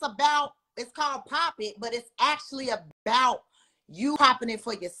that's about, it's called Pop It, but it's actually about you popping it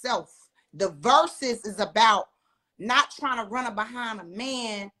for yourself. The verses is about not trying to run up behind a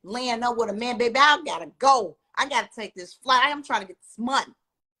man, laying up with a man. Baby, I gotta go. I gotta take this flight. I'm trying to get this money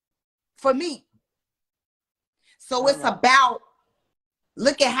for me. So I it's know. about,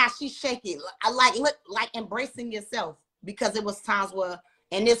 look at how she shake it. I like embracing yourself, because it was times where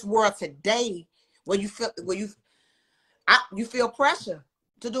in this world today where you feel pressure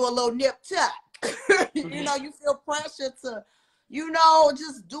to do a little nip tuck. You know, you feel pressure to,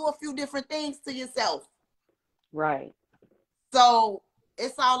 just do a few different things to yourself. Right. So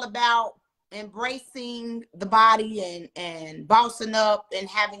it's all about embracing the body and bossing up and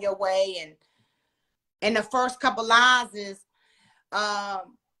having your way. And the first couple lines is,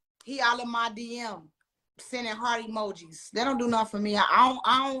 he all in my DM sending heart emojis. They don't do nothing for me. I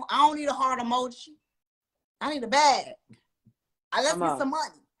don't need a heart emoji. I need a bag. Let's Come get on. some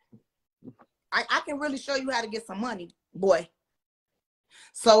money. I can really show you how to get some money, boy.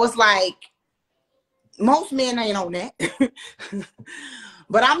 So it's like most men ain't on that.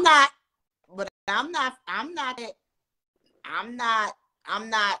 But I'm not. But I'm not that. I'm not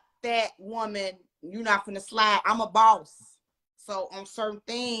that woman. You're not gonna slide. I'm a boss. So on certain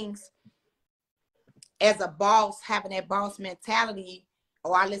things, as a boss, having that boss mentality,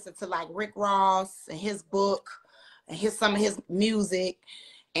 or I listen to like Rick Ross and his book and some of his music,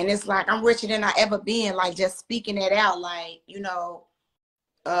 and it's like I'm richer than I ever been, like just speaking it out, like,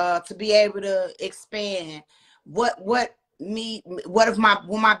 to be able to expand. What if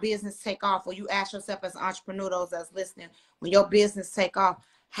when my business take off, or you ask yourself as an entrepreneur, those that's listening, when your business take off,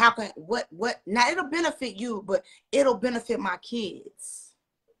 how can what now it'll benefit you, but it'll benefit my kids.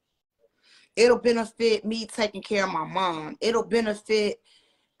 It'll benefit me taking care of my mom. It'll benefit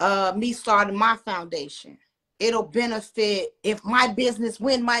me starting my foundation. It'll benefit if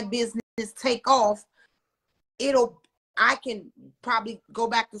when my business take off, I can probably go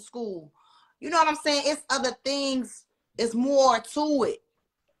back to school. You know what I'm saying? It's other things. It's more to it.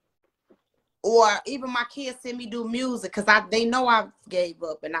 Or even my kids see me do music, because they know I gave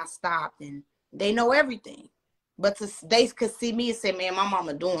up and I stopped, and they know everything. But they could see me and say, man, my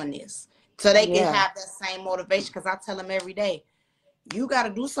mama doing this. So they can Yeah. have that same motivation, because I tell them every day, you got to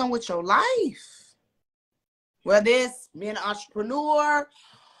do something with your life. Whether it's being an entrepreneur,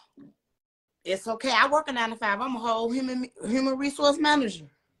 it's okay. I work a 9 to 5. I'm a whole human resource manager.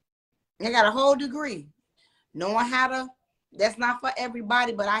 I got a whole degree. Knowing how to, that's not for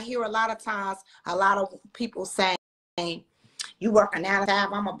everybody, but I hear a lot of times, a lot of people saying, you work a 9 to 5.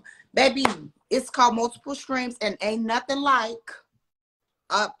 Baby, it's called multiple streams, and ain't nothing like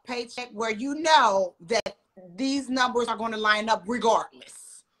a paycheck where you know that these numbers are going to line up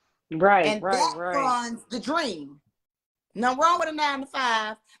regardless. Right, And right, that right. funds the dream. Nothing wrong with a 9 to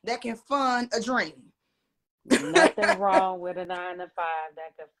 5 that can fund a dream. Nothing wrong with a 9 to 5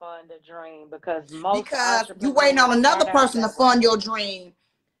 that could fund a dream, because most Because you waiting on entrepreneurs another start out person to that way. fund your dream.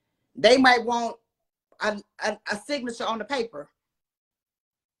 They might want a signature on the paper.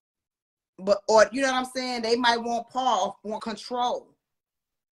 Or you know what I'm saying? They might want control.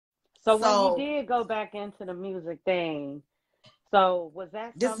 So when you So did go back into the music thing, so was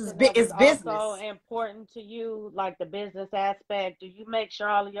that this is something that was it's also business. important to you, like the business aspect? Do you make sure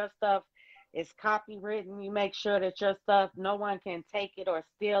all of your stuff is copywritten? You make sure that your stuff, no one can take it or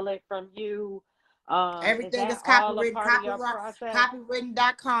steal it from you? Is Everything that is all a copywritten, part of your process?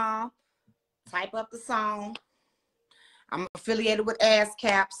 copywritten.com. Type up the song. I'm affiliated with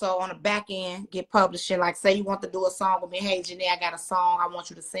ASCAP, so on the back end, get publishing. Like, say you want to do a song with me. Hey, Janeah, I got a song. I want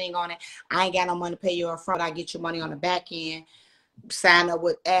you to sing on it. I ain't got no money to pay you up front. I get your money on the back end. Sign up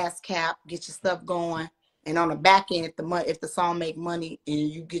with ASCAP, get your stuff going. And on the back end, if the song make money and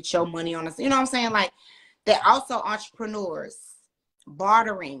you get your money on it, you know what I'm saying? Like, they're also entrepreneurs.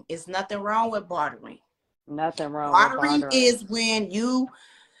 Bartering is nothing wrong with bartering. Nothing wrong with Bartering bartering. is when you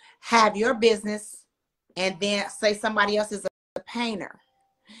have your business, and then say somebody else is a painter,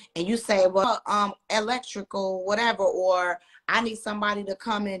 and you say, well, electrical, whatever, or I need somebody to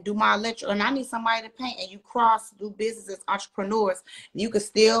come and do my electrical, and I need somebody to paint, and you do business as entrepreneurs. You can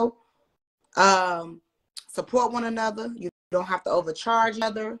still support one another. You don't have to overcharge each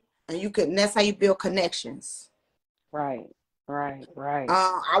other, and that's how you build connections. Right, right, right.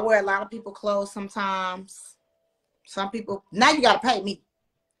 I wear a lot of people clothes sometimes. Some people, now you gotta pay me.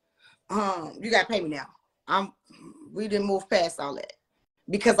 You gotta pay me now. We didn't move past all that,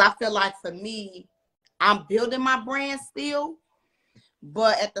 because I feel like for me, I'm building my brand still,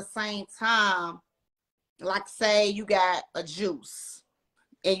 but at the same time, like say you got a juice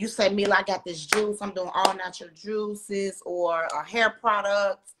and you say, Melah, I got this juice. I'm doing all natural juices or a hair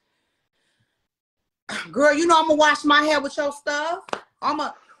product. Girl, you know I'm gonna wash my hair with your stuff. I'm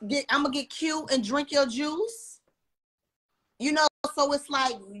gonna get cute and drink your juice. You know, so it's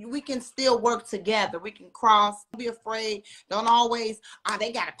like we can still work together. We can cross. Don't be afraid. Don't always,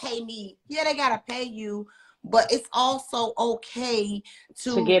 they gotta pay me. Yeah, they gotta pay you, but it's also okay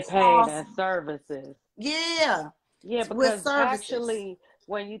To to get paid cross. as services. Yeah, Yeah, with because services. actually,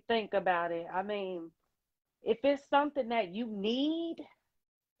 when you think about it, I mean, if it's something that you need,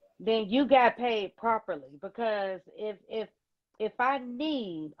 then you got paid properly. Because if I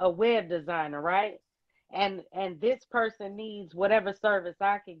need a web designer, right? And this person needs whatever service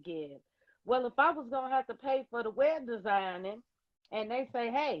I can give. Well, if I was gonna have to pay for the web designing, and they say,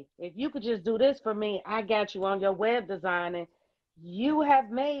 hey, if you could just do this for me, I got you on your web designing, you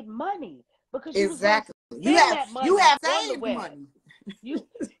have made money because you was gonna Exactly. spend that You money have on the saved web. money. You,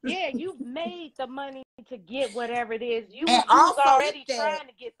 yeah, you've made the money to get whatever it is. And You was also with already that, trying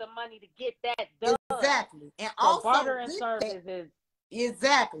to get the money to get that done. exactly. And So also barter and with that, service is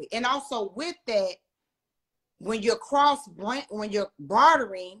exactly. And also with that, when you're cross brand, when you're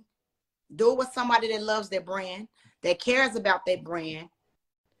bartering, do it with somebody that loves their brand, that cares about their brand,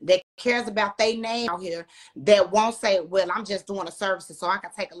 that cares about their name out here, that won't say, well, I'm just doing a service so I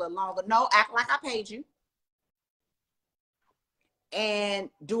can take a little longer. No, act like I paid you and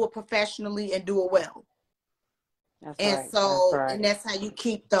do it professionally and do it well. that's And right. That's so, and right. that's how you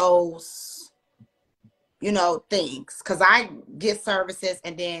keep those, things. Because I get services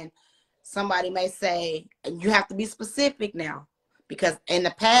and then somebody may say, you have to be specific now. Because in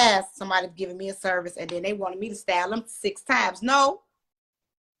the past, somebody's giving me a service and then they wanted me to style them 6 times. No,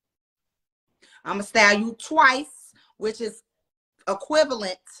 I'm going to style you twice, which is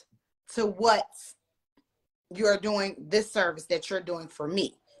equivalent to what you're doing, this service that you're doing for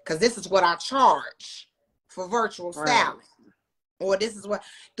me. Because this is what I charge for virtual Right. styling. Or this is what,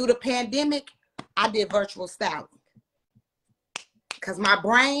 through the pandemic, I did virtual styling. Because my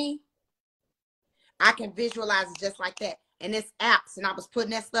brain, I can visualize it just like that. And it's apps, and I was putting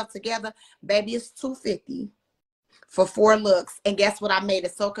that stuff together. Baby, it's $250 for 4 looks. And guess what? I made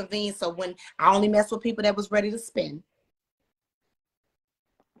it so convenient. So when I only mess with people that was ready to spend.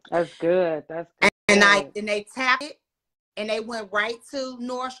 That's good. That's And good. they tapped it and they went right to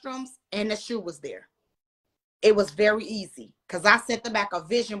Nordstrom's and the shoe was there. It was very easy because I sent them back a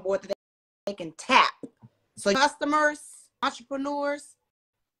vision board that they can tap. So customers, entrepreneurs,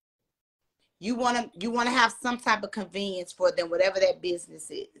 you want to have some type of convenience for them, whatever that business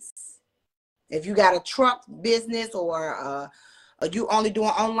is. If you got a truck business or you only doing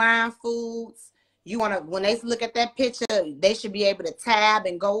online foods, you want to, when they look at that picture, they should be able to tab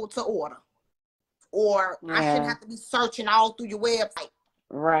and go to order. Or I shouldn't Yeah. have to be searching all through your website.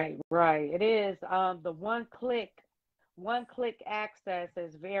 Right. Right. It is. The one click access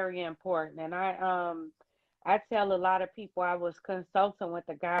is very important. And I tell a lot of people, I was consulting with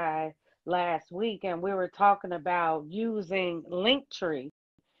a guy last week and we were talking about using Linktree.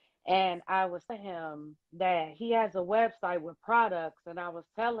 And I was telling him that he has a website with products, and I was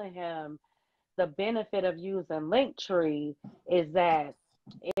telling him the benefit of using Linktree is that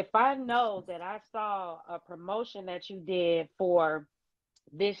if I know that I saw a promotion that you did for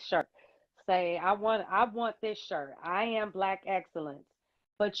this shirt, say I want this shirt. I am Black Excellence.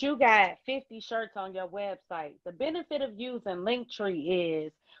 But you got 50 shirts on your website. The benefit of using Linktree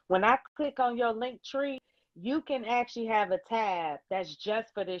is when I click on your Linktree, you can actually have a tab that's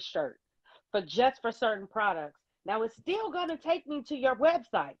just for this shirt, for just for certain products. Now it's still going to take me to your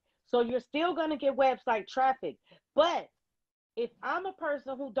website. So you're still going to get website traffic. But if I'm a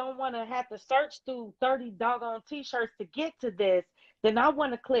person who don't want to have to search through 30 doggone t-shirts to get to this, then I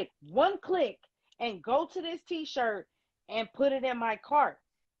want to click one click and go to this t-shirt and put it in my cart.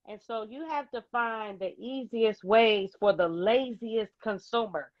 And so you have to find the easiest ways for the laziest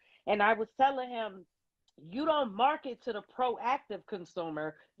consumer. And I was telling him, you don't market to the proactive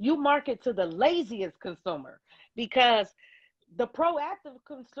consumer, you market to the laziest consumer because the proactive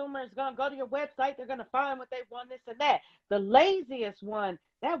consumer is going to go to your website. They're going to find what they want, this and that. The laziest one,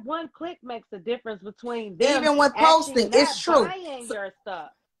 that one click makes a difference between them Even with actually posting, it's not true. buying So, your stuff.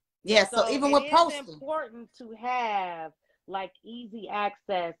 yeah, so So even it with is posting, important to have like easy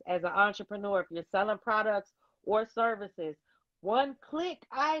access as an entrepreneur if you're selling products or services. One click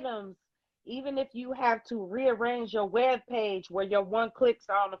items, even if you have to rearrange your web page where your one clicks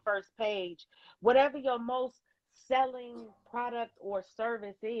are on the first page, whatever your most selling product or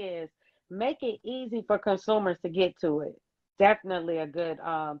service is, make it easy for consumers to get to it. Definitely a good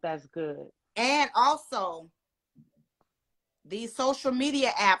that's good. And also these social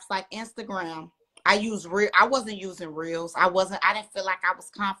media apps like Instagram. I wasn't using Reels. I didn't feel like I was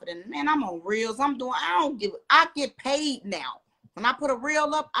confident. Man, I'm on Reels. I get paid now. When I put a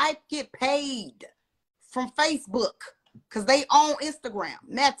reel up, I get paid from Facebook because they own Instagram,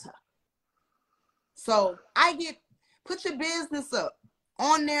 Meta. So put your business up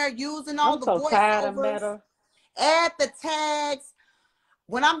on there using all I'm the so tired of voiceovers, Meta. add the tags.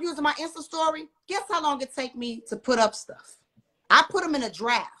 When I'm using my Insta story, guess how long it take me to put up stuff? I put them in a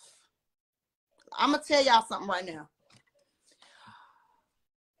draft. I'm going to tell y'all something right now.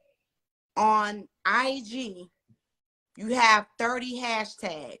 On IG, you have 30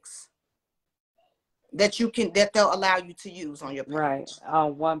 hashtags that they'll allow you to use on your page. Right.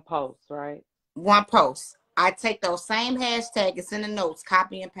 On one post, right? One post. I take those same hashtags, it's in the notes,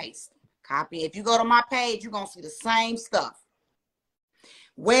 copy and paste. Copy. If you go to my page, you're going to see the same stuff.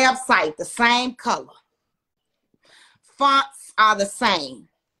 Website, the same color. Fonts are the same.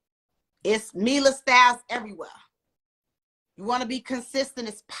 It's Melah Styles everywhere. You want to be consistent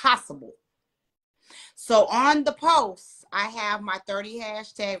as possible. So on the posts, I have my 30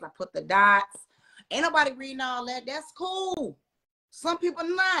 hashtags. I put the dots. Ain't nobody reading all that. That's cool. Some people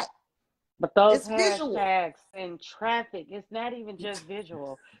not. But those It's visual. hashtags send traffic. It's not even just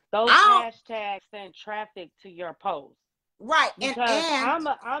visual. Those hashtags send traffic to your post. Right. Because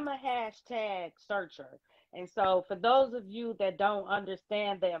I'm a hashtag searcher. And so for those of you that don't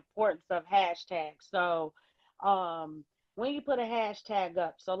understand the importance of hashtags, so when you put a hashtag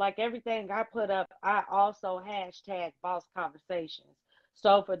up, so like everything I put up, I also hashtag Boss Conversations.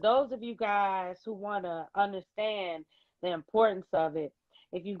 So for those of you guys who want to understand the importance of it,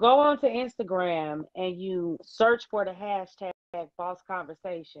 if you go onto Instagram and you search for the hashtag Boss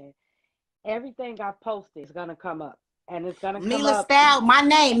Conversation, everything I posted is going to come up. And it's going to come Melah up. Styles, my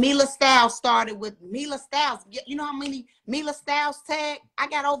name, Melah Styles, started with Melah Styles. You know how many Melah Styles tag? I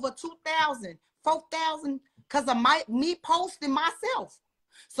got over 2,000, 4,000 because of me posting myself.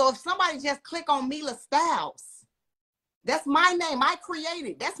 So if somebody just click on Melah Styles, that's my name. I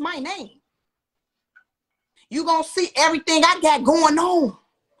created. That's my name. You're going to see everything I got going on.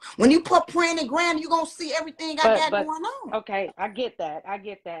 When you put print and gram, you're going to see everything I got going on. Okay, I get that.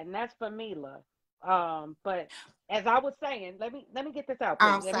 And that's for Melah. But as I was saying, let me get this out, please.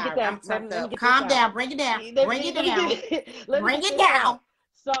 I'm let sorry. me get that. I'm let me get Calm this down. out. Bring it down. Let Bring me it get down. Bring it down.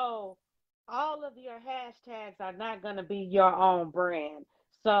 So all of your hashtags are not going to be your own brand.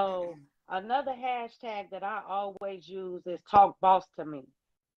 So another hashtag that I always use is Talk Boss to Me,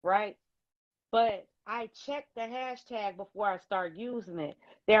 right? But I check the hashtag before I start using it.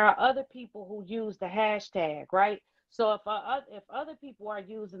 There are other people who use the hashtag, right? So if other people are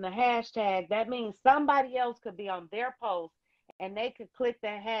using the hashtag, that means somebody else could be on their post and they could click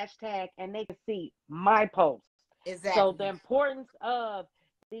that hashtag and they could see my post. Exactly. So the importance of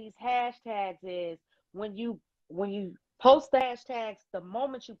these hashtags is when you post the hashtags, the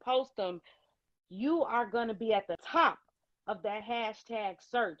moment you post them, you are going to be at the top of that hashtag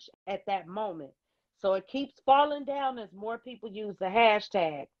search at that moment. So it keeps falling down as more people use the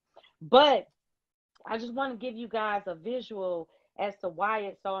hashtag. But I just want to give you guys a visual as to why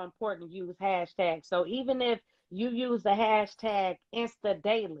it's so important to use hashtags. So even if you use the hashtag Insta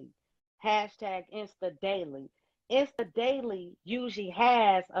Daily, Insta Daily usually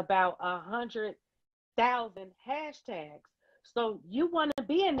has about 100,000 hashtags. So you want to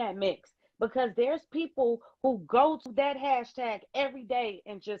be in that mix because there's people who go to that hashtag every day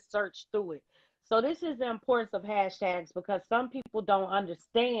and just search through it. So this is the importance of hashtags because some people don't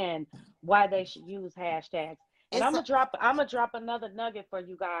understand why they should use hashtags. And I'm gonna drop another nugget for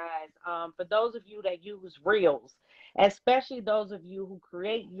you guys. For those of you that use Reels, especially those of you who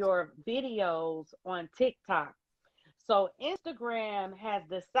create your videos on TikTok. So Instagram has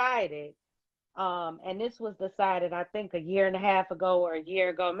decided, and this was decided, I think, a year and a half ago or a year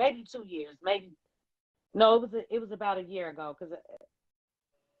ago, maybe 2 years, maybe no, it was about a year ago because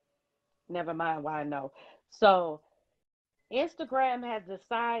never mind why I know. So Instagram has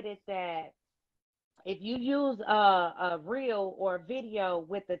decided that if you use a reel or video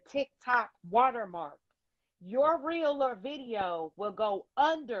with a TikTok watermark, your reel or video will go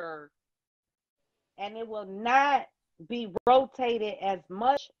under and it will not be rotated as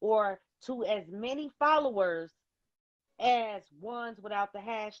much or to as many followers as ones without the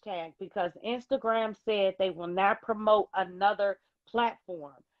hashtag because Instagram said they will not promote another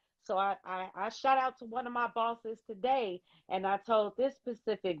platform. So I shout out to one of my bosses today and I told this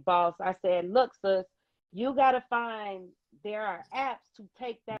specific boss, I said, look, sis, you got to find, there are apps to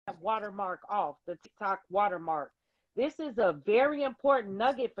take that watermark off, the TikTok watermark. This is a very important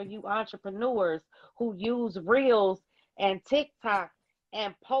nugget for you entrepreneurs who use Reels and TikTok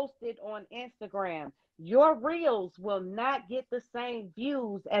and post it on Instagram. Your Reels will not get the same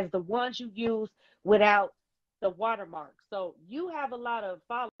views as the ones you use without the watermark. So you have a lot of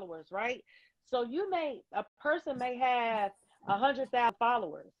followers, right? So a person may have 100,000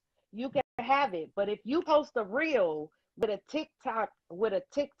 followers. You can have it, but if you post a reel with a TikTok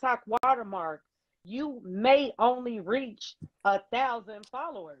watermark, you may only reach 1,000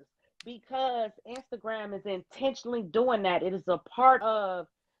 followers because Instagram is intentionally doing that. It is a part of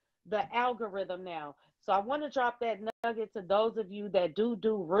the algorithm now. So I want to drop that nugget to those of you that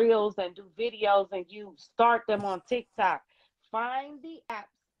do reels and do videos and you start them on TikTok. Find the apps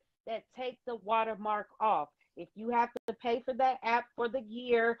that take the watermark off. If you have to pay for that app for the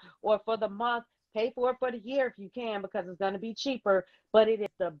year or for the month, pay for it for the year if you can because it's going to be cheaper. But it is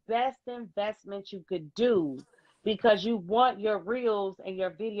the best investment you could do because you want your reels and your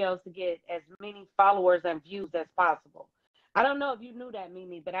videos to get as many followers and views as possible. I don't know if you knew that,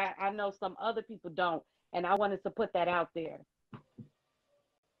 Mimi, but I know some other people don't. And I wanted to put that out there.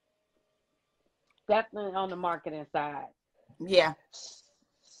 Definitely on the marketing side. Yeah.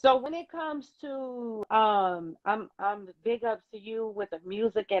 So when it comes to I'm big ups to you with the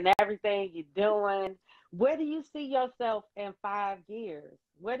music and everything you're doing. Where do you see yourself in 5 years?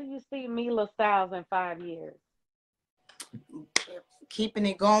 Where do you see Melah Styles in 5 years? Keeping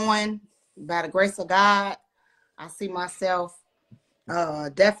it going by the grace of God. I see myself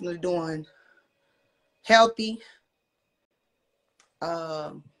definitely doing healthy.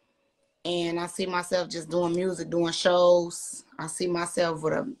 And I see myself just doing music, doing shows. I see myself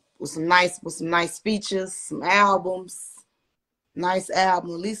with some nice features, some albums, nice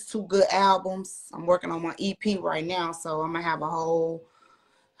album, at least 2 good albums. I'm working on my EP right now, so I'm gonna have a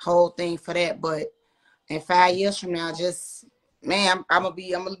whole thing for that. But in 5 years from now, just man, I'm gonna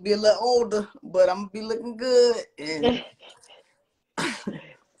be a little older, but I'm gonna be looking good. And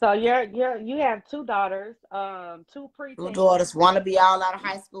So you have two daughters, two 2 preteens. daughters want to be all out of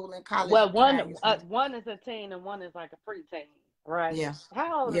high school and college Well, in 5 years. one is a teen and one is like a preteen, right? Yeah,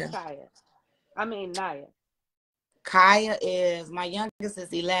 How old is yeah. Kaya? I mean Naya. Kaya is my youngest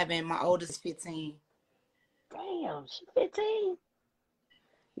is 11, my oldest is 15. Damn, she's 15.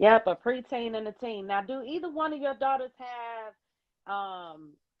 Yep, a preteen and a teen. Now, do either one of your daughters have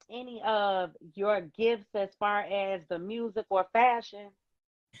any of your gifts as far as the music or fashion?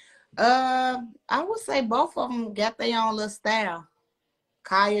 I would say both of them got their own little style.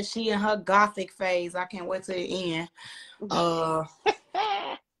 Kaya, she in her gothic phase. I can't wait till the end. So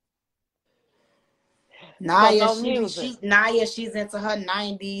Naya, no music. she's into her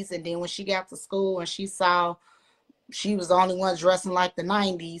 90s, and then when she got to school and she saw she was the only one dressing like the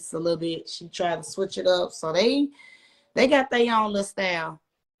 90s a little bit, she tried to switch it up. So they got their own little style.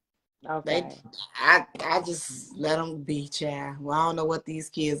 Okay. I just let them be, child. Well, I don't know what these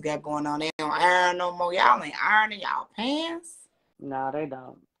kids got going on. They don't iron no more. Y'all ain't ironing y'all pants. No, they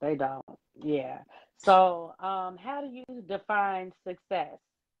don't. They don't. Yeah. So, how do you define success?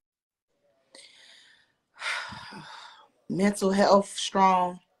 Mental health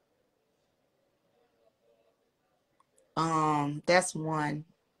strong. That's one.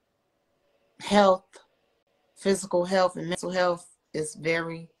 Health, physical health and mental health is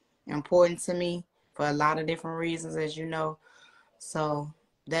very important to me for a lot of different reasons, as you know. So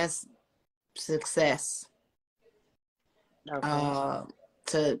that's success. Okay.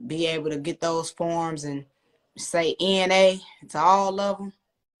 To be able to get those forms and say NA to all of them,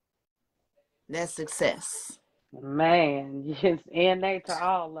 that's success. Man, yes, NA to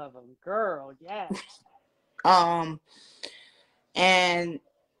all of them. Girl, yes. And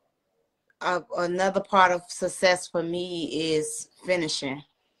another part of success for me is finishing,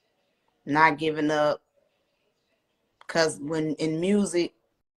 not giving up. Because when in music,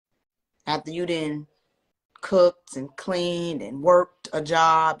 after you then cooked and cleaned and worked a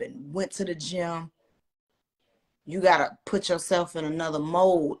job and went to the gym, you got to put yourself in another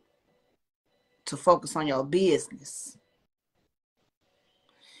mode to focus on your business.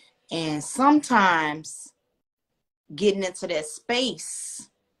 And sometimes getting into that space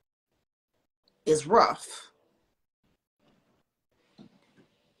is rough.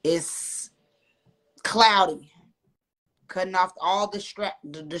 It's cloudy, cutting off all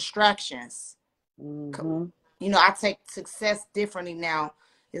the distractions. Mm-hmm. You know, I take success differently now.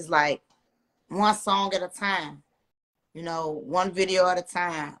 It's like one song at a time, you know, one video at a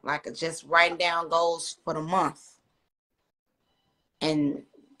time, like just writing down goals for the month. And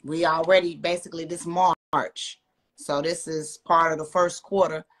we already basically this March. So this is part of the first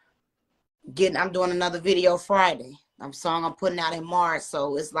quarter. I'm doing another video Friday. Song I'm putting out in March.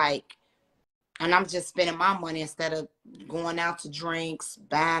 So it's like, and I'm just spending my money instead of going out to drinks,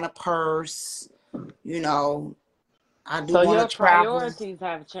 buying a purse, you know. I do So want to your travel. priorities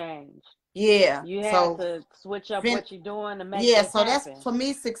have changed. Yeah. You had So, to switch up what you're doing to make yeah. this So that's, happen. for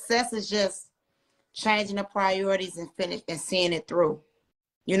me, success is just changing the priorities and seeing it through.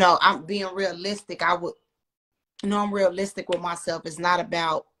 You know, I'm being realistic. I'm realistic with myself. It's not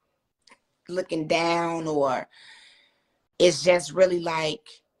about looking down, or it's just really like,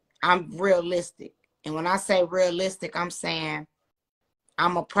 I'm realistic. And when I say realistic, I'm saying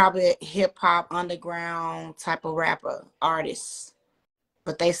I'm a probably hip hop underground type of rapper artist,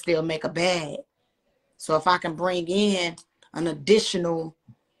 but they still make a bag. So if I can bring in an additional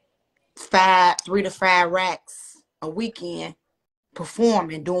 3 to 5 racks a weekend,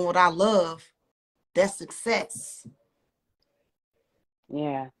 performing, doing what I love, that's success.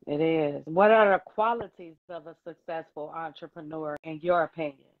 Yeah, it is. What are the qualities of a successful entrepreneur in your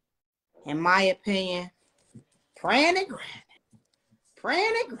opinion? In my opinion, praying and grinding.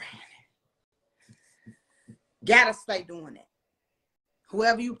 Praying and grinding. Gotta stay doing it.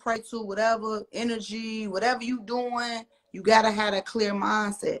 Whoever you pray to, whatever energy, whatever you doing, you gotta have a clear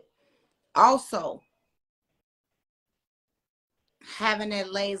mindset. Also, having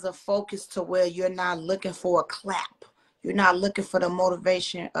that laser focus to where you're not looking for a clap. You're not looking for the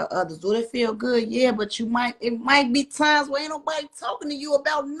motivation of others. Do they feel good? Yeah, but it might be times where ain't nobody talking to you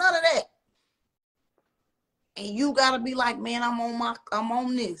about none of that. And you gotta be like, man, I'm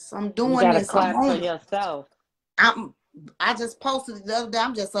on this. I'm You doing got to this. I'm clap for on it. yourself. I just posted it the other day.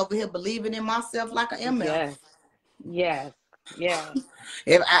 I'm just over here believing in myself like an MF. Yes, yes,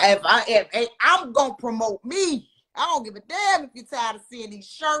 yes. I'm gonna promote me. I don't give a damn if you're tired of seeing these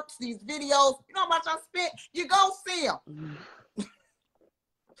shirts, these videos. You know how much I spent? You go see them.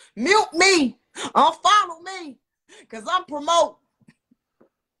 Mute me. Unfollow me. Because I'm promoting.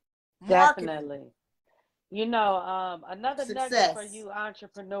 Marketing. Definitely. You know, another nugget for Success. you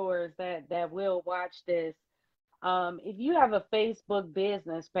entrepreneurs that will watch this. If you have a Facebook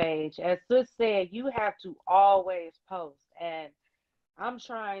business page, as Sis said, you have to always post. And I'm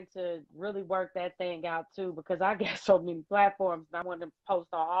trying to really work that thing out too, because I got so many platforms and I want to post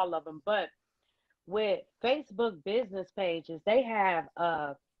on all of them. But with Facebook business pages, they have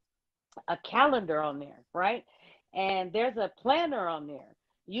a calendar on there, right? And there's a planner on there.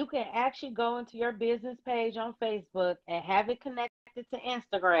 You can actually go into your business page on Facebook and have it connected to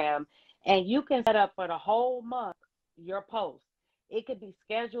Instagram, and you can set up for the whole month your post. It could be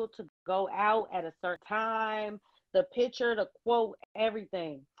scheduled to go out at a certain time, the picture, the quote,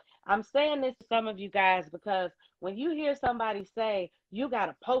 everything. I'm saying this to some of you guys because when you hear somebody say, you got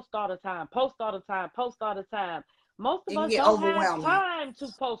to post all the time, post all the time, post all the time, most It of can us get don't have overwhelming. time to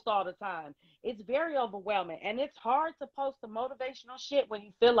post all the time. It's very overwhelming. And it's hard to post the motivational shit when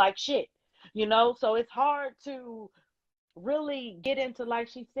you feel like shit, you know? So it's hard to really get into, like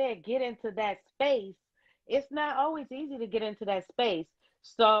she said, get into that space. It's not always easy to get into that space.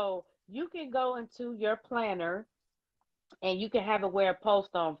 So you can go into your planner and you can have it where it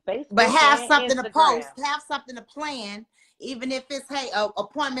posts on But Facebook have and something to post. Instagram. Have something to plan. Even if it's, hey,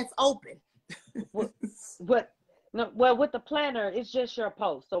 appointments open. What, what, no, well, with the planner, it's just your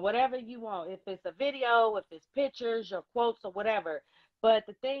post. So whatever you want, if it's a video, if it's pictures, your quotes, or whatever. But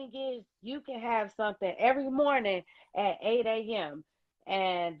the thing is, you can have something every morning at 8 a.m.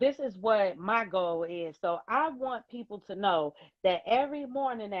 And this is what my goal is. So I want people to know that every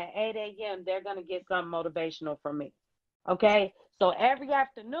morning at 8 a.m., they're going to get something motivational from me. Okay. So every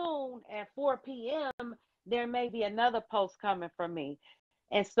afternoon at 4 p.m., there may be another post coming from me.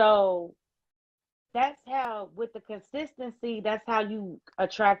 And so that's how, with the consistency, that's how you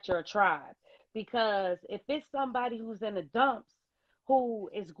attract your tribe. Because if it's somebody who's in the dumps, who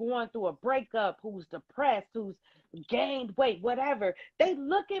is going through a breakup, who's depressed, who's gained weight, whatever, they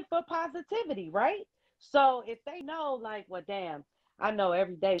looking for positivity, right? So if they know, like, well, damn, I know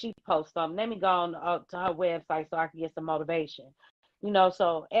every day she posts something, let me go on to her website so I can get some motivation.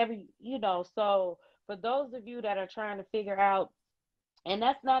 So so for those of you that are trying to figure out, and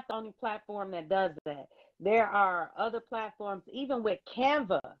that's not the only platform that does that. There are other platforms, even with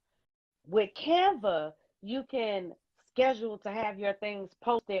Canva. With Canva, you can schedule to have your things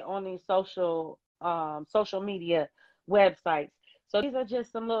posted on these social media websites. So these are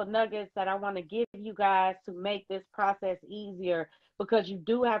just some little nuggets that I want to give you guys to make this process easier, because you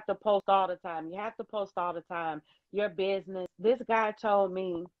do have to post all the time. You have to post all the time. Your business. This guy told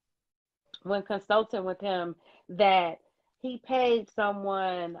me when consulting with him that he paid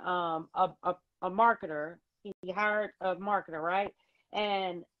someone, a marketer. He hired a marketer, right?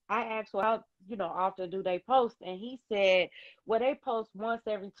 And I asked, well, how, often do they post? And he said, well, they post once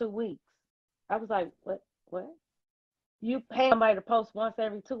every 2 weeks. I was like, what? What? You pay somebody to post once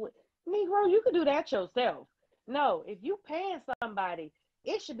every 2 weeks? Negro, you could do that yourself. No, if you paying somebody,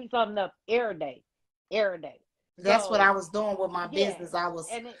 it should be something up every day, every day. That's what I So was doing with my yeah, business. I was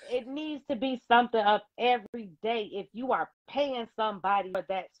and it needs to be something up every day if you are paying somebody for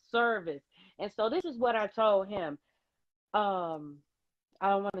that service. And so this is what I told him. Um, I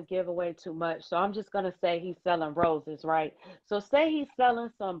don't want to give away too much, so I'm just gonna say he's selling roses, right? So say he's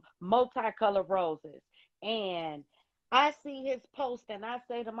selling some multicolored roses, and I see his post, and I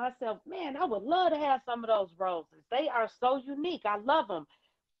say to myself, man, I would love to have some of those roses. They are so unique. I love them,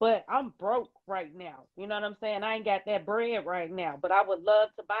 but I'm broke right now. You know what I'm saying? I ain't got that bread right now, but I would love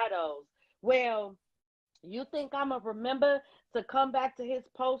to buy those. Well, you think I'm gonna remember to come back to his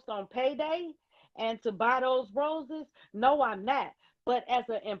post on payday and to buy those roses? No, I'm not. But as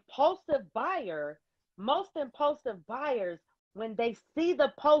an impulsive buyer, most impulsive buyers, when they see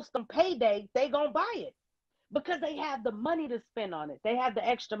the post on payday, they gonna buy it because they have the money to spend on it. They have the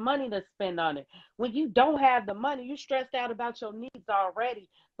extra money to spend on it. When you don't have the money, you're stressed out about your needs already.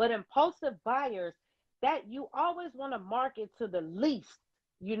 But impulsive buyers, that you always want to market to the least.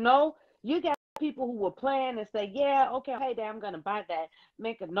 You know, you got people who will plan and say, yeah, okay, hey, I'm going to buy that,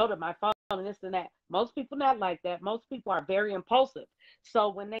 make a note of my phone and this and that. Most people not like that. Most people are very impulsive. So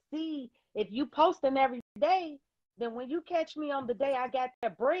when they see, if you posting every day, then when you catch me on the day I got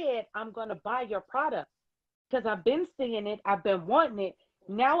that bread, I'm going to buy your product because I've been seeing it, I've been wanting it.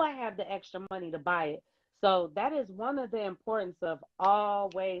 Now I have the extra money to buy it. So that is one of the importance of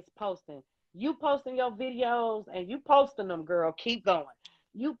always posting. You posting your videos and you posting them, girl, keep going.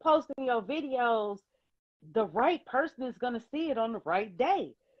 You posting your videos, the right person is going to see it on the right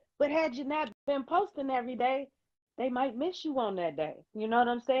day. But had you not been posting every day, they might miss you on that day. You know what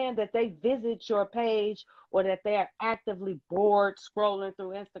I'm saying? That they visit your page or that they are actively bored scrolling through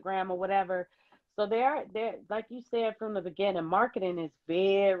Instagram or whatever. So they're like you said from the beginning, marketing is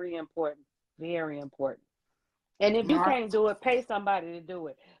very important. Very important. And if you Mark. can't do it, pay somebody to do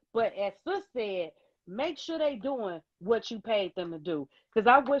it. But as Sis said, make sure they doing what you paid them to do. Because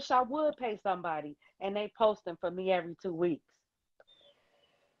I wish I would pay somebody and they posting for me every 2 weeks.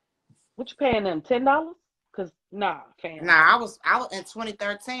 What you paying them? $10? Cause nah, fam. Now I was in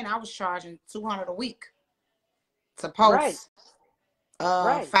 2013. I was charging 200 a week to Right, post.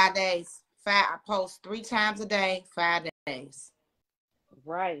 right, 5 days. I post 3 times a day, 5 days,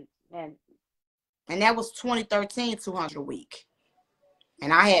 right. and that was 2013. 200 a week,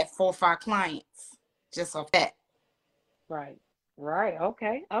 and I had 4 or 5 clients just off that. Right, right.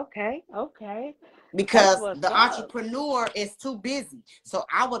 Okay, okay, okay. That's Because what's the up. entrepreneur is too busy. So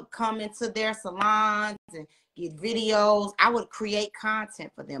I would come into their salons and get videos. I would create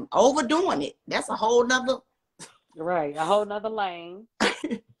content for them. Overdoing it, that's a whole nother. Right, a whole nother lane.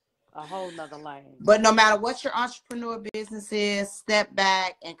 A whole nother lane. But no matter what your entrepreneur business is, step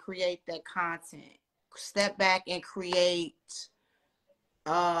back and create that content. Step back and create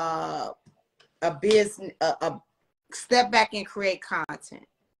uh, a business. Step back and create content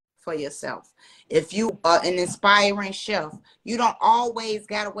for yourself. If you are an inspiring chef, you don't always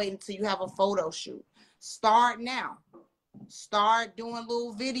gotta wait until you have a photo shoot. Start now. Start doing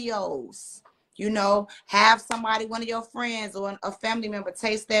little videos. Have somebody, one of your friends or a family member,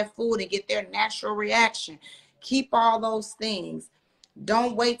 taste that food and get their natural reaction. Keep all those things.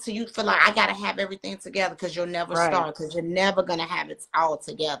 Don't wait till you feel like I gotta have everything together, because you'll never Right, start, because you're never gonna have it all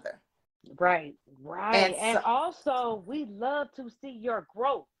together. right, And right. so And also, we love to see your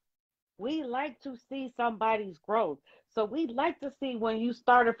growth. We like to see somebody's growth. So we like to see when you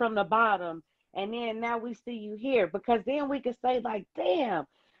started from the bottom and then now we see you here, because then we can say like, damn,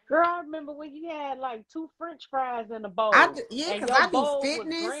 girl, I remember when you had like two French fries in a bowl yeah, and because your I do bowl was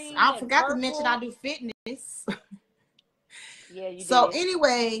fitness. green I and forgot to mention I purple. do fitness. Yeah, you So did.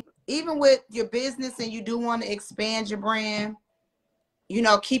 anyway, even with your business and you do want to expand your brand,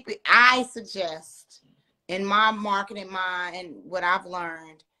 keep it. I suggest, in my marketing mind and what I've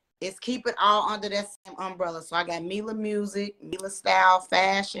learned, is keep it all under that same umbrella. So I got Melah Music, Melah Style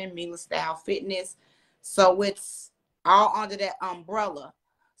Fashion, Melah Style Fitness. So it's all under that umbrella.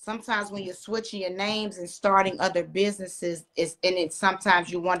 Sometimes when you're switching your names and starting other businesses, sometimes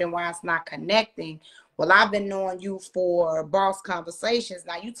you wonder why it's not connecting. Well, I've been knowing you for Boss Conversations.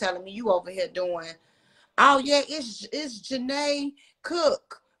 Now you telling me you over here doing, oh yeah, it's Janeah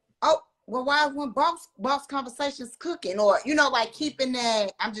Cook. Oh, well, why when boss Conversations cooking? Or like keeping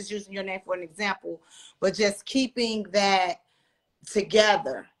that. I'm just using your name for an example, but just keeping that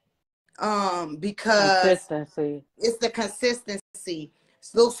together. Because Consistency. it's the consistency.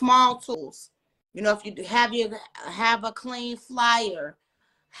 It's little small tools. You know, if you have a clean flyer,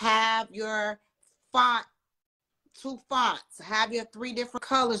 have your font, 2 fonts, have your 3 different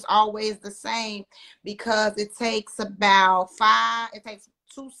colors always the same, because it takes about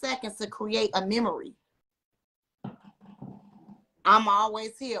 2 seconds to create a memory. I'm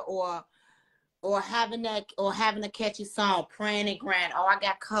always here, or having a catchy song, praying and grand. Oh, I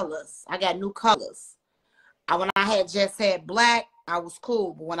got colors. I got new colors. When I had just had black, I was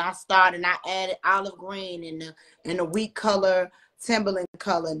cool. But when I started, I added olive green and the wheat color, Timberland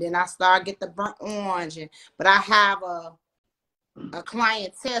color. And then I started get the burnt orange. But I have a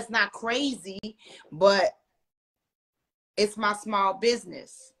clientele. It's not crazy, but it's my small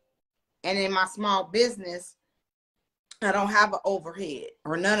business. And in my small business, I don't have an overhead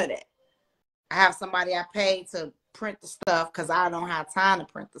or none of that. I have somebody I pay to print the stuff because I don't have time to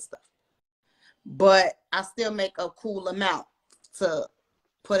print the stuff. But I still make a cool amount to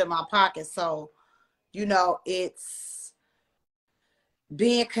put in my pocket. So, you know, it's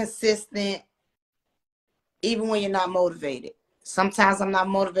being consistent even when you're not motivated. Sometimes I'm not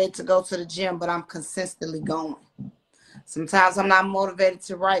motivated to go to the gym, but I'm consistently going. Sometimes I'm not motivated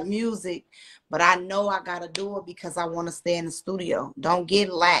to write music, but I know I got to do it because I want to stay in the studio. Don't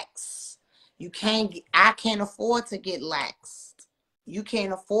get lax. I can't afford to get lax. You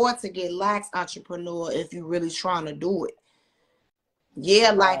can't afford to get lax, entrepreneur, if you're really trying to do it.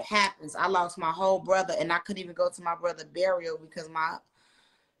 Yeah, life happens. I lost my whole brother, and I couldn't even go to my brother's burial because my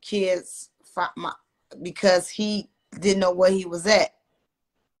kids, because he didn't know where he was at.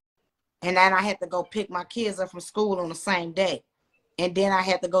 And then I had to go pick my kids up from school on the same day. And then I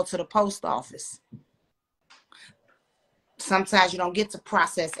had to go to the post office. Sometimes you don't get to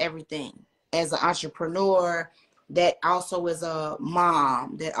process everything. As an entrepreneur, that also is a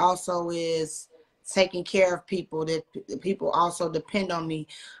mom, that also is taking care of people, that people also depend on me.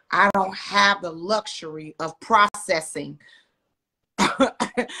 I don't have the luxury of processing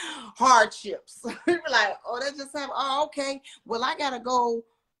hardships. Like, oh, they just have, oh, okay, well, I gotta go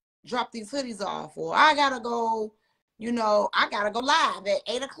drop these hoodies off, or I gotta go, you know, I gotta go live at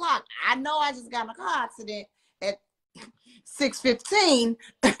 8 o'clock. I know I just got in a car accident at 6:15,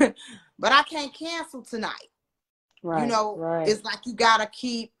 but I can't cancel tonight. Right, you know, right. It's like you gotta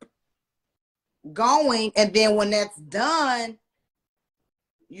keep going, and then when that's done,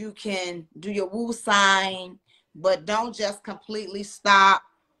 you can do your woo sign, but don't just completely stop.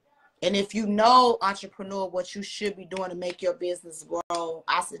 And if you know, entrepreneur, what you should be doing to make your business grow,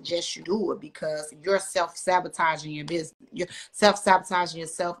 I suggest you do it, because you're self-sabotaging your business. You're self-sabotaging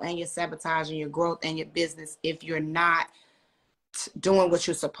yourself, and you're sabotaging your growth and your business if you're not doing what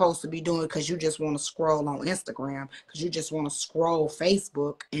you're supposed to be doing, because you just want to scroll on Instagram, because you just want to scroll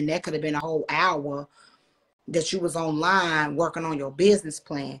Facebook, and that could have been a whole hour that you was online working on your business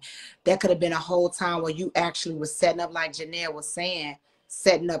plan. That could have been a whole time where you actually was setting up, like Janeah was saying,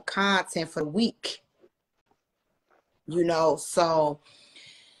 setting up content for the week. You know, so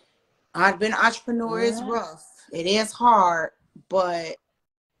I've been an entrepreneur. Is rough. It is hard, but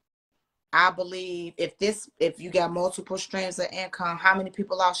I believe if you got multiple streams of income, how many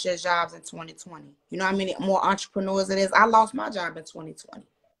people lost their jobs in 2020? You know how many more entrepreneurs it is? I lost my job in 2020.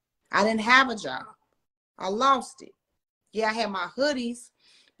 I didn't have a job. I lost it. Yeah, I had my hoodies,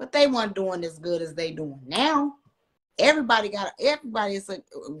 but they weren't doing as good as they doing now. Everybody is a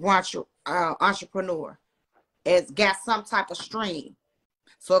entrepreneur. It's got some type of stream.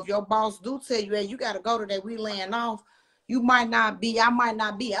 So if your boss do tell you, hey, you got to go today, we laying off, I might not be,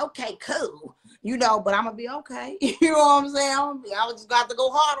 okay, cool, you know, but I'm going to be okay. You know what I'm saying? I just got to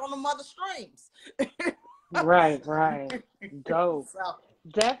go hard on the mother streams. Right. Dope. So,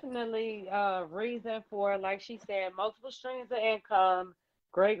 Definitely reason for, like she said, multiple streams of income.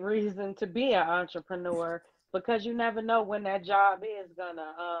 Great reason to be an entrepreneur, because you never know when that job is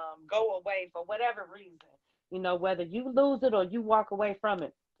gonna go away for whatever reason. You know, whether you lose it or you walk away from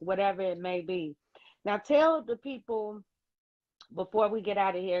it, whatever it may be. Now tell the people before we get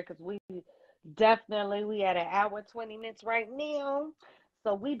out of here, because we at an hour 20 minutes right now.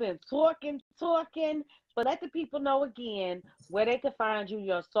 So we've been talking, but let the people know again where they can find you,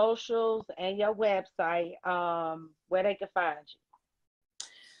 your socials and your website, where they can find you.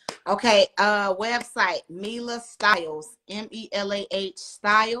 okay, website, Melah Styles, Melah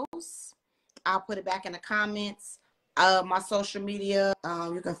Styles. I'll put it back in the comments. My social media,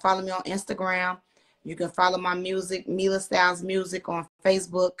 you can follow me on Instagram. You can follow my music, Melah Styles Music, on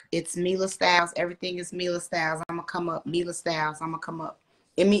Facebook. It's Melah Styles. Everything is Melah Styles. I'm going to come up. Melah Styles. I'm going to come up.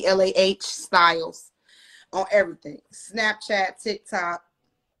 Melah Styles on everything. Snapchat, TikTok,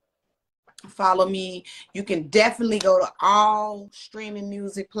 Follow me. You can definitely go to all streaming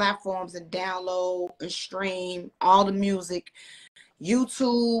music platforms and download and stream all the music.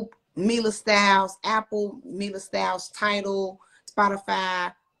 YouTube, Melah Styles, Apple, Melah Styles, Tidal,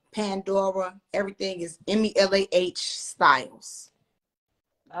 Spotify, Pandora. Everything is Melah Styles.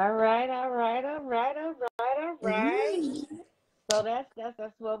 All right, all right, all right, all right, all right. Mm-hmm. So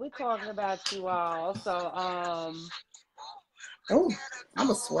that's what we're talking about, you all. So Oh, I'm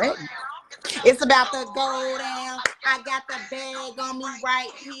a sweating. It's about to go down. I got the bag on me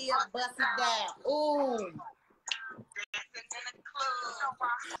right here. Bust it down. Ooh.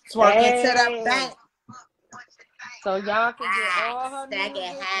 Twerking to the hey, bank. so y'all can get High. all her Stack it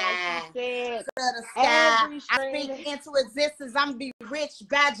music, like she high. said, To the sky. every I speak streaming. into existence. I'm be rich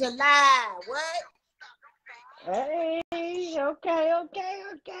by July. What? Hey, okay, okay,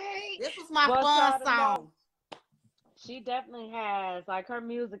 okay. This was my Want fun y'all to know song. she definitely has, like, her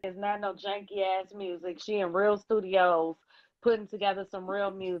music is not no janky ass music. She in real studios putting together some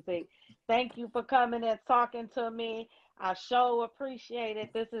real music. Thank you for coming and talking to me. I sure appreciate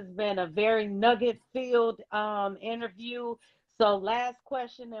it. This has been a very nugget filled interview. So last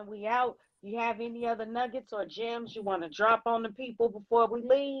question and we out. You have any other nuggets or gems you want to drop on the people before we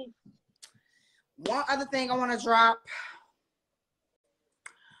leave? One other thing I want to drop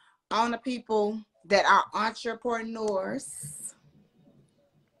on the people that are entrepreneurs.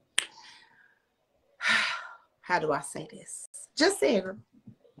 How do I say this? Just say it.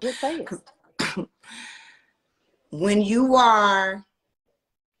 Just say it. When you are,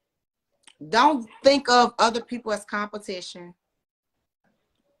 don't think of other people as competition.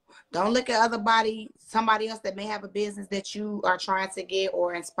 Don't look at somebody else that may have a business that you are trying to get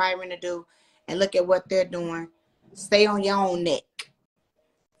or inspiring to do, and look at what they're doing. Stay on your own neck.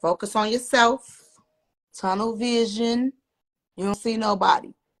 Focus on yourself. Tunnel vision. You don't see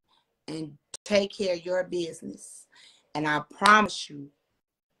nobody. And take care of your business. And I promise you,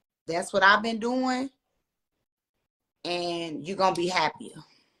 that's what I've been doing. And you're going to be happier.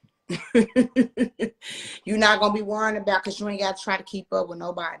 You're not going to be worrying about, because you ain't got to try to keep up with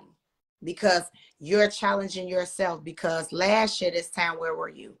nobody. Because you're challenging yourself. Because last year this time, where were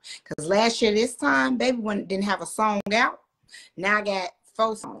you? Because last year this time, baby, when it didn't have a song out, now I got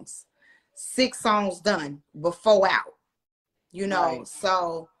 4 songs, 6 songs done before out. You know, Right.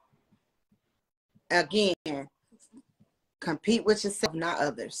 so again, compete with yourself, not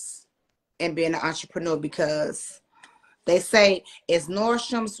others, and being an entrepreneur. Because they say, is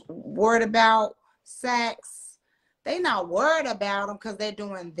Nordstrom's worried about Saks? They not worried about them because they're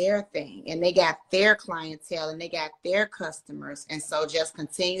doing their thing and they got their clientele and they got their customers. And so just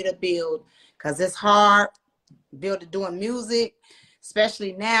continue to build, because it's hard building doing music,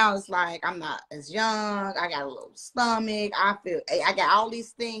 especially now. It's like I'm not as young. I got a little stomach. I got all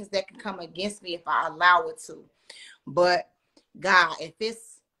these things that can come against me if I allow it to. But God,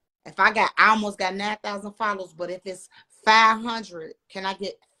 I almost got 9,000 followers, but if it's 500, can I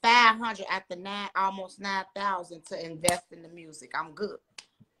get 500 after almost 9,000 to invest in the music? I'm good.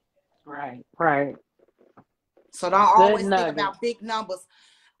 Right, right. So don't Good always think nugget. about big numbers.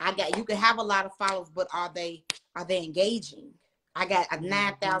 You can have a lot of followers, but are they engaging? I got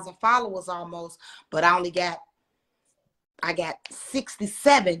 9,000 followers almost, but I got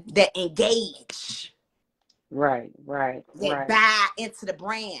 67 that engage, Right, right, that right, buy into the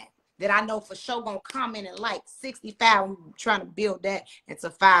brand, that I know for sure gonna comment and like. 65. I'm trying to build that into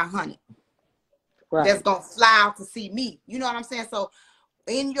 500. That's right. gonna fly out to see me. You know what I'm saying? So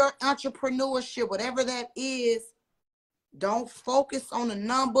in your entrepreneurship, whatever that is, don't focus on the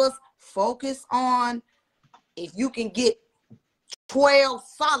numbers. Focus on if you can get 12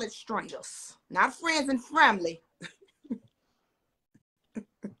 solid stringers, not friends and family.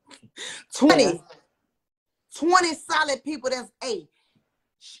 Yeah. 20 solid people that's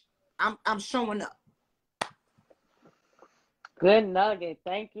I'm showing up. Good nugget.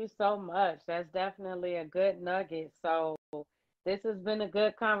 Thank you so much. That's definitely a good nugget. So this has been a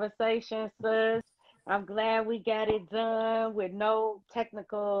good conversation, sis. I'm glad we got it done with no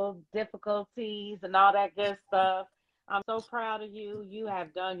technical difficulties and all that good stuff. I'm so proud of you. You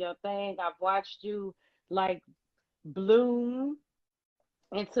have done your thing. I've watched you like bloom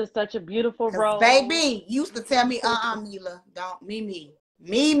into such a beautiful Cause role. baby, you used to tell me, Melah, don't me.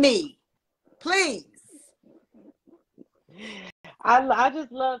 Please. I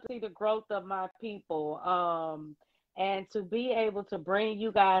just love to see the growth of my people. And to be able to bring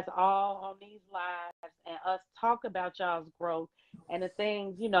you guys all on these lives and us talk about y'all's growth and the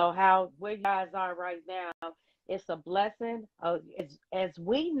things, how where you guys are right now, it's a blessing. As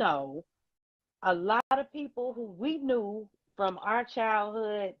we know, a lot of people who we knew from our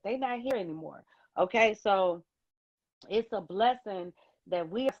childhood, they not here anymore. Okay, so it's a blessing that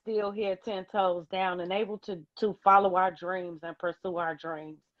we are still here 10 toes down and able to follow our dreams and pursue our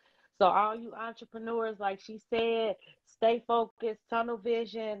dreams. So all you entrepreneurs, like she said, stay focused, tunnel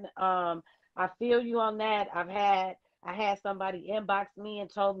vision. I feel you on that. I had somebody inbox me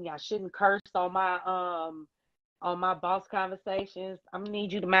and told me I shouldn't curse on my boss conversations. I'm gonna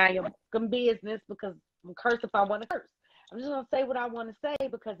need you to mind your fucking business because I'm curse if I want to curse. I'm just gonna say what I want to say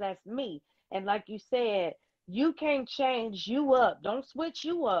because that's me. And like you said, you can't change you up. Don't switch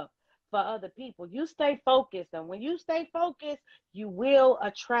you up for other people. You stay focused, and when you stay focused, you will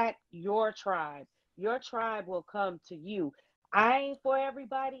attract your tribe. Your tribe will come to you. I ain't for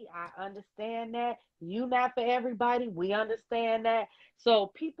everybody. I understand that. You not for everybody. We understand that.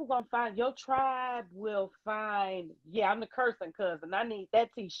 So people gonna find your tribe will find. Yeah, I'm the cursing cousin. I need that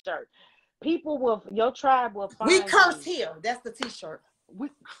T-shirt. People will. Your tribe will We find curse you. here. That's the T-shirt.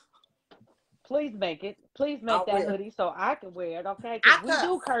 We please make it. Please I make that will. hoodie so I can wear it. Okay, I because we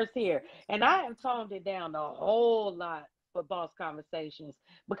do curse. curse here, and I have toned it down a whole lot for boss conversations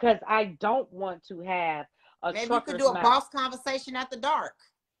because I don't want to have a Maybe you could trucker's do a mouth. boss conversation after dark.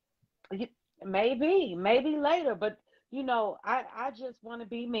 Maybe later, but I just want to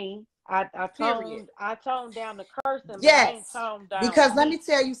be me. Period. I toned down the cursing, but I ain't Yes. toned down Because let me me.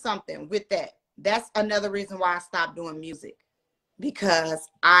 tell you something with that. That's another reason why I stopped doing music. Because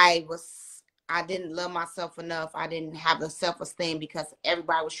I didn't love myself enough. I didn't have the self-esteem because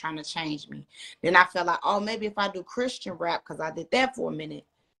everybody was trying to change me. Then I felt like, oh, maybe if I do Christian rap, because I did that for a minute,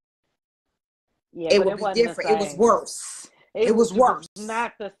 Yeah, it but would it be wasn't the different. It was same. worse. It was It was worse.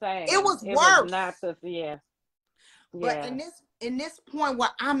 not the It same. was It was not worse. the yeah But yeah in this point where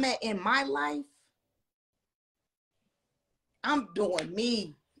I'm at in my life, I'm doing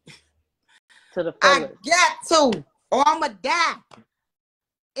me. to the I fullest. got to, or I'ma die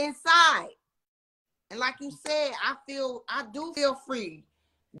inside. And like you said, I do feel free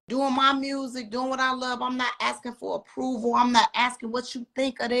doing my music, doing what I love. I'm not asking for approval. I'm not asking what you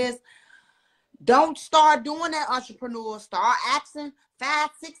think of this. Don't start doing that, entrepreneur. Start asking 5,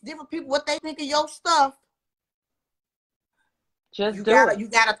 6 different people what they think of your stuff. Just do it. You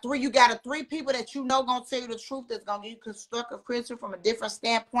got a 3 people that you know gonna tell you the truth, that's gonna give you constructive criticism from a different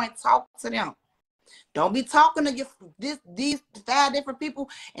standpoint. Talk to them. Don't be talking to these 5 different people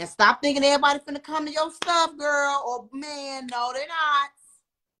and stop thinking everybody finna come to your stuff, girl or man. No, they're not.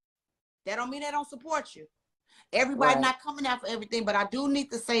 That don't mean they don't support you. Everybody Right. not coming out for everything, but I do need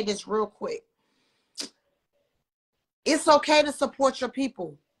to say this real quick. It's okay to support your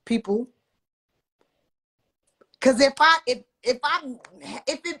people. Because if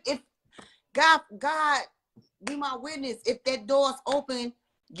God be my witness, if that door's open,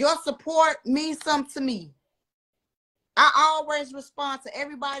 your support means something to me. I always respond to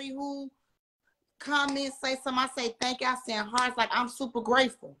everybody who comments, say something. I say thank you. I send hearts, like I'm super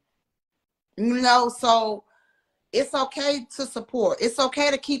grateful. So it's okay to support. It's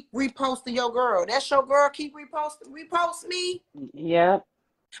okay to keep reposting your girl. That's your girl. Keep repost me. Yep.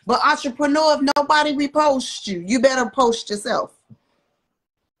 But entrepreneur, if nobody reposts you, you better post yourself.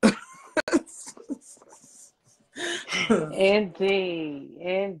 Indeed.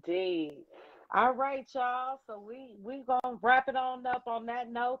 Indeed. All right, y'all. So we gonna wrap it on up on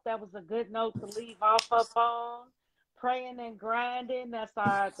that note. That was a good note to leave off up on. Praying and grinding. That's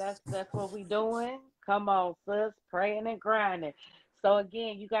what we doing. Come on, sis. Praying and grinding. So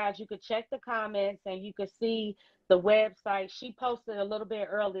again, you guys, you could check the comments and you could see the website. She posted a little bit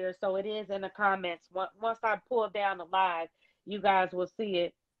earlier, so it is in the comments. Once I pull down the live, you guys will see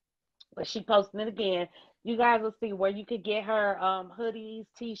it, but she posting it again. You guys will see where you could get her hoodies,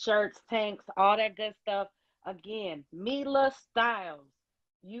 t-shirts, tanks, all that good stuff. Again, Melah Styles.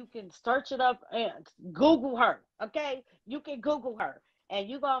 You can search it up and Google her. Okay, you can Google her, and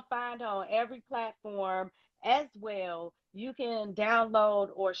you're gonna find her on every platform as well. You can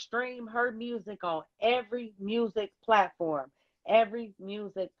download or stream her music on every music platform. Every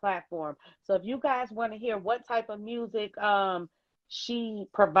music platform. So if you guys want to hear what type of music she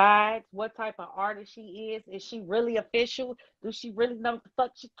provides, what type of artist she is she really official, does she really know what the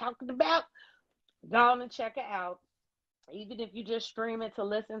fuck she's talking about, go on and check her out, even if you just stream it to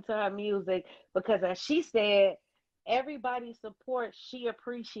listen to her music, because as she said, everybody supports, she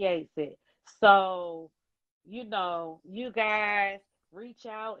appreciates it. So you guys reach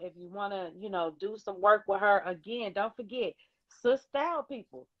out if you want to do some work with her. Again, don't forget, sis style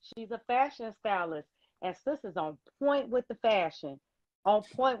people, she's a fashion stylist, and sis is on point with the fashion, on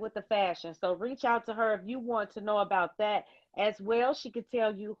point with the fashion. So reach out to her if you want to know about that as well. She could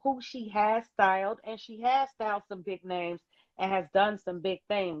tell you who she has styled, and she has styled some big names and has done some big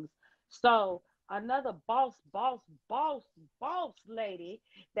things. So another boss lady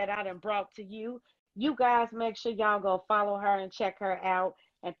that I done brought to you. You guys make sure y'all go follow her and check her out.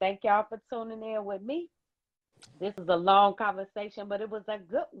 And thank y'all for tuning in with me. This is a long conversation, but it was a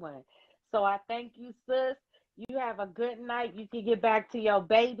good one. So I thank you, sis. You have a good night. You can get back to your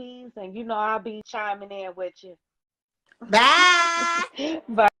babies, and you know I'll be chiming in with you. Bye.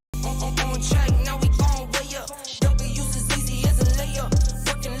 Bye. On track, now we gon' way up. Double use as easy as a layup.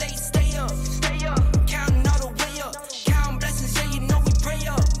 Working late, stay up. Counting all the way up. Counting blessings, yeah, you know we pray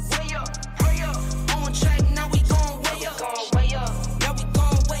up. Pray up. On track, now we gon' way up. Now we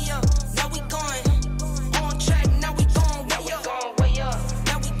gon' way up. Now we going. On track, now we gon' way up.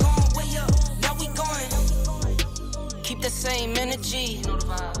 Now we gon' way up. Now we going. Keep the same energy.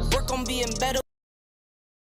 Work on being better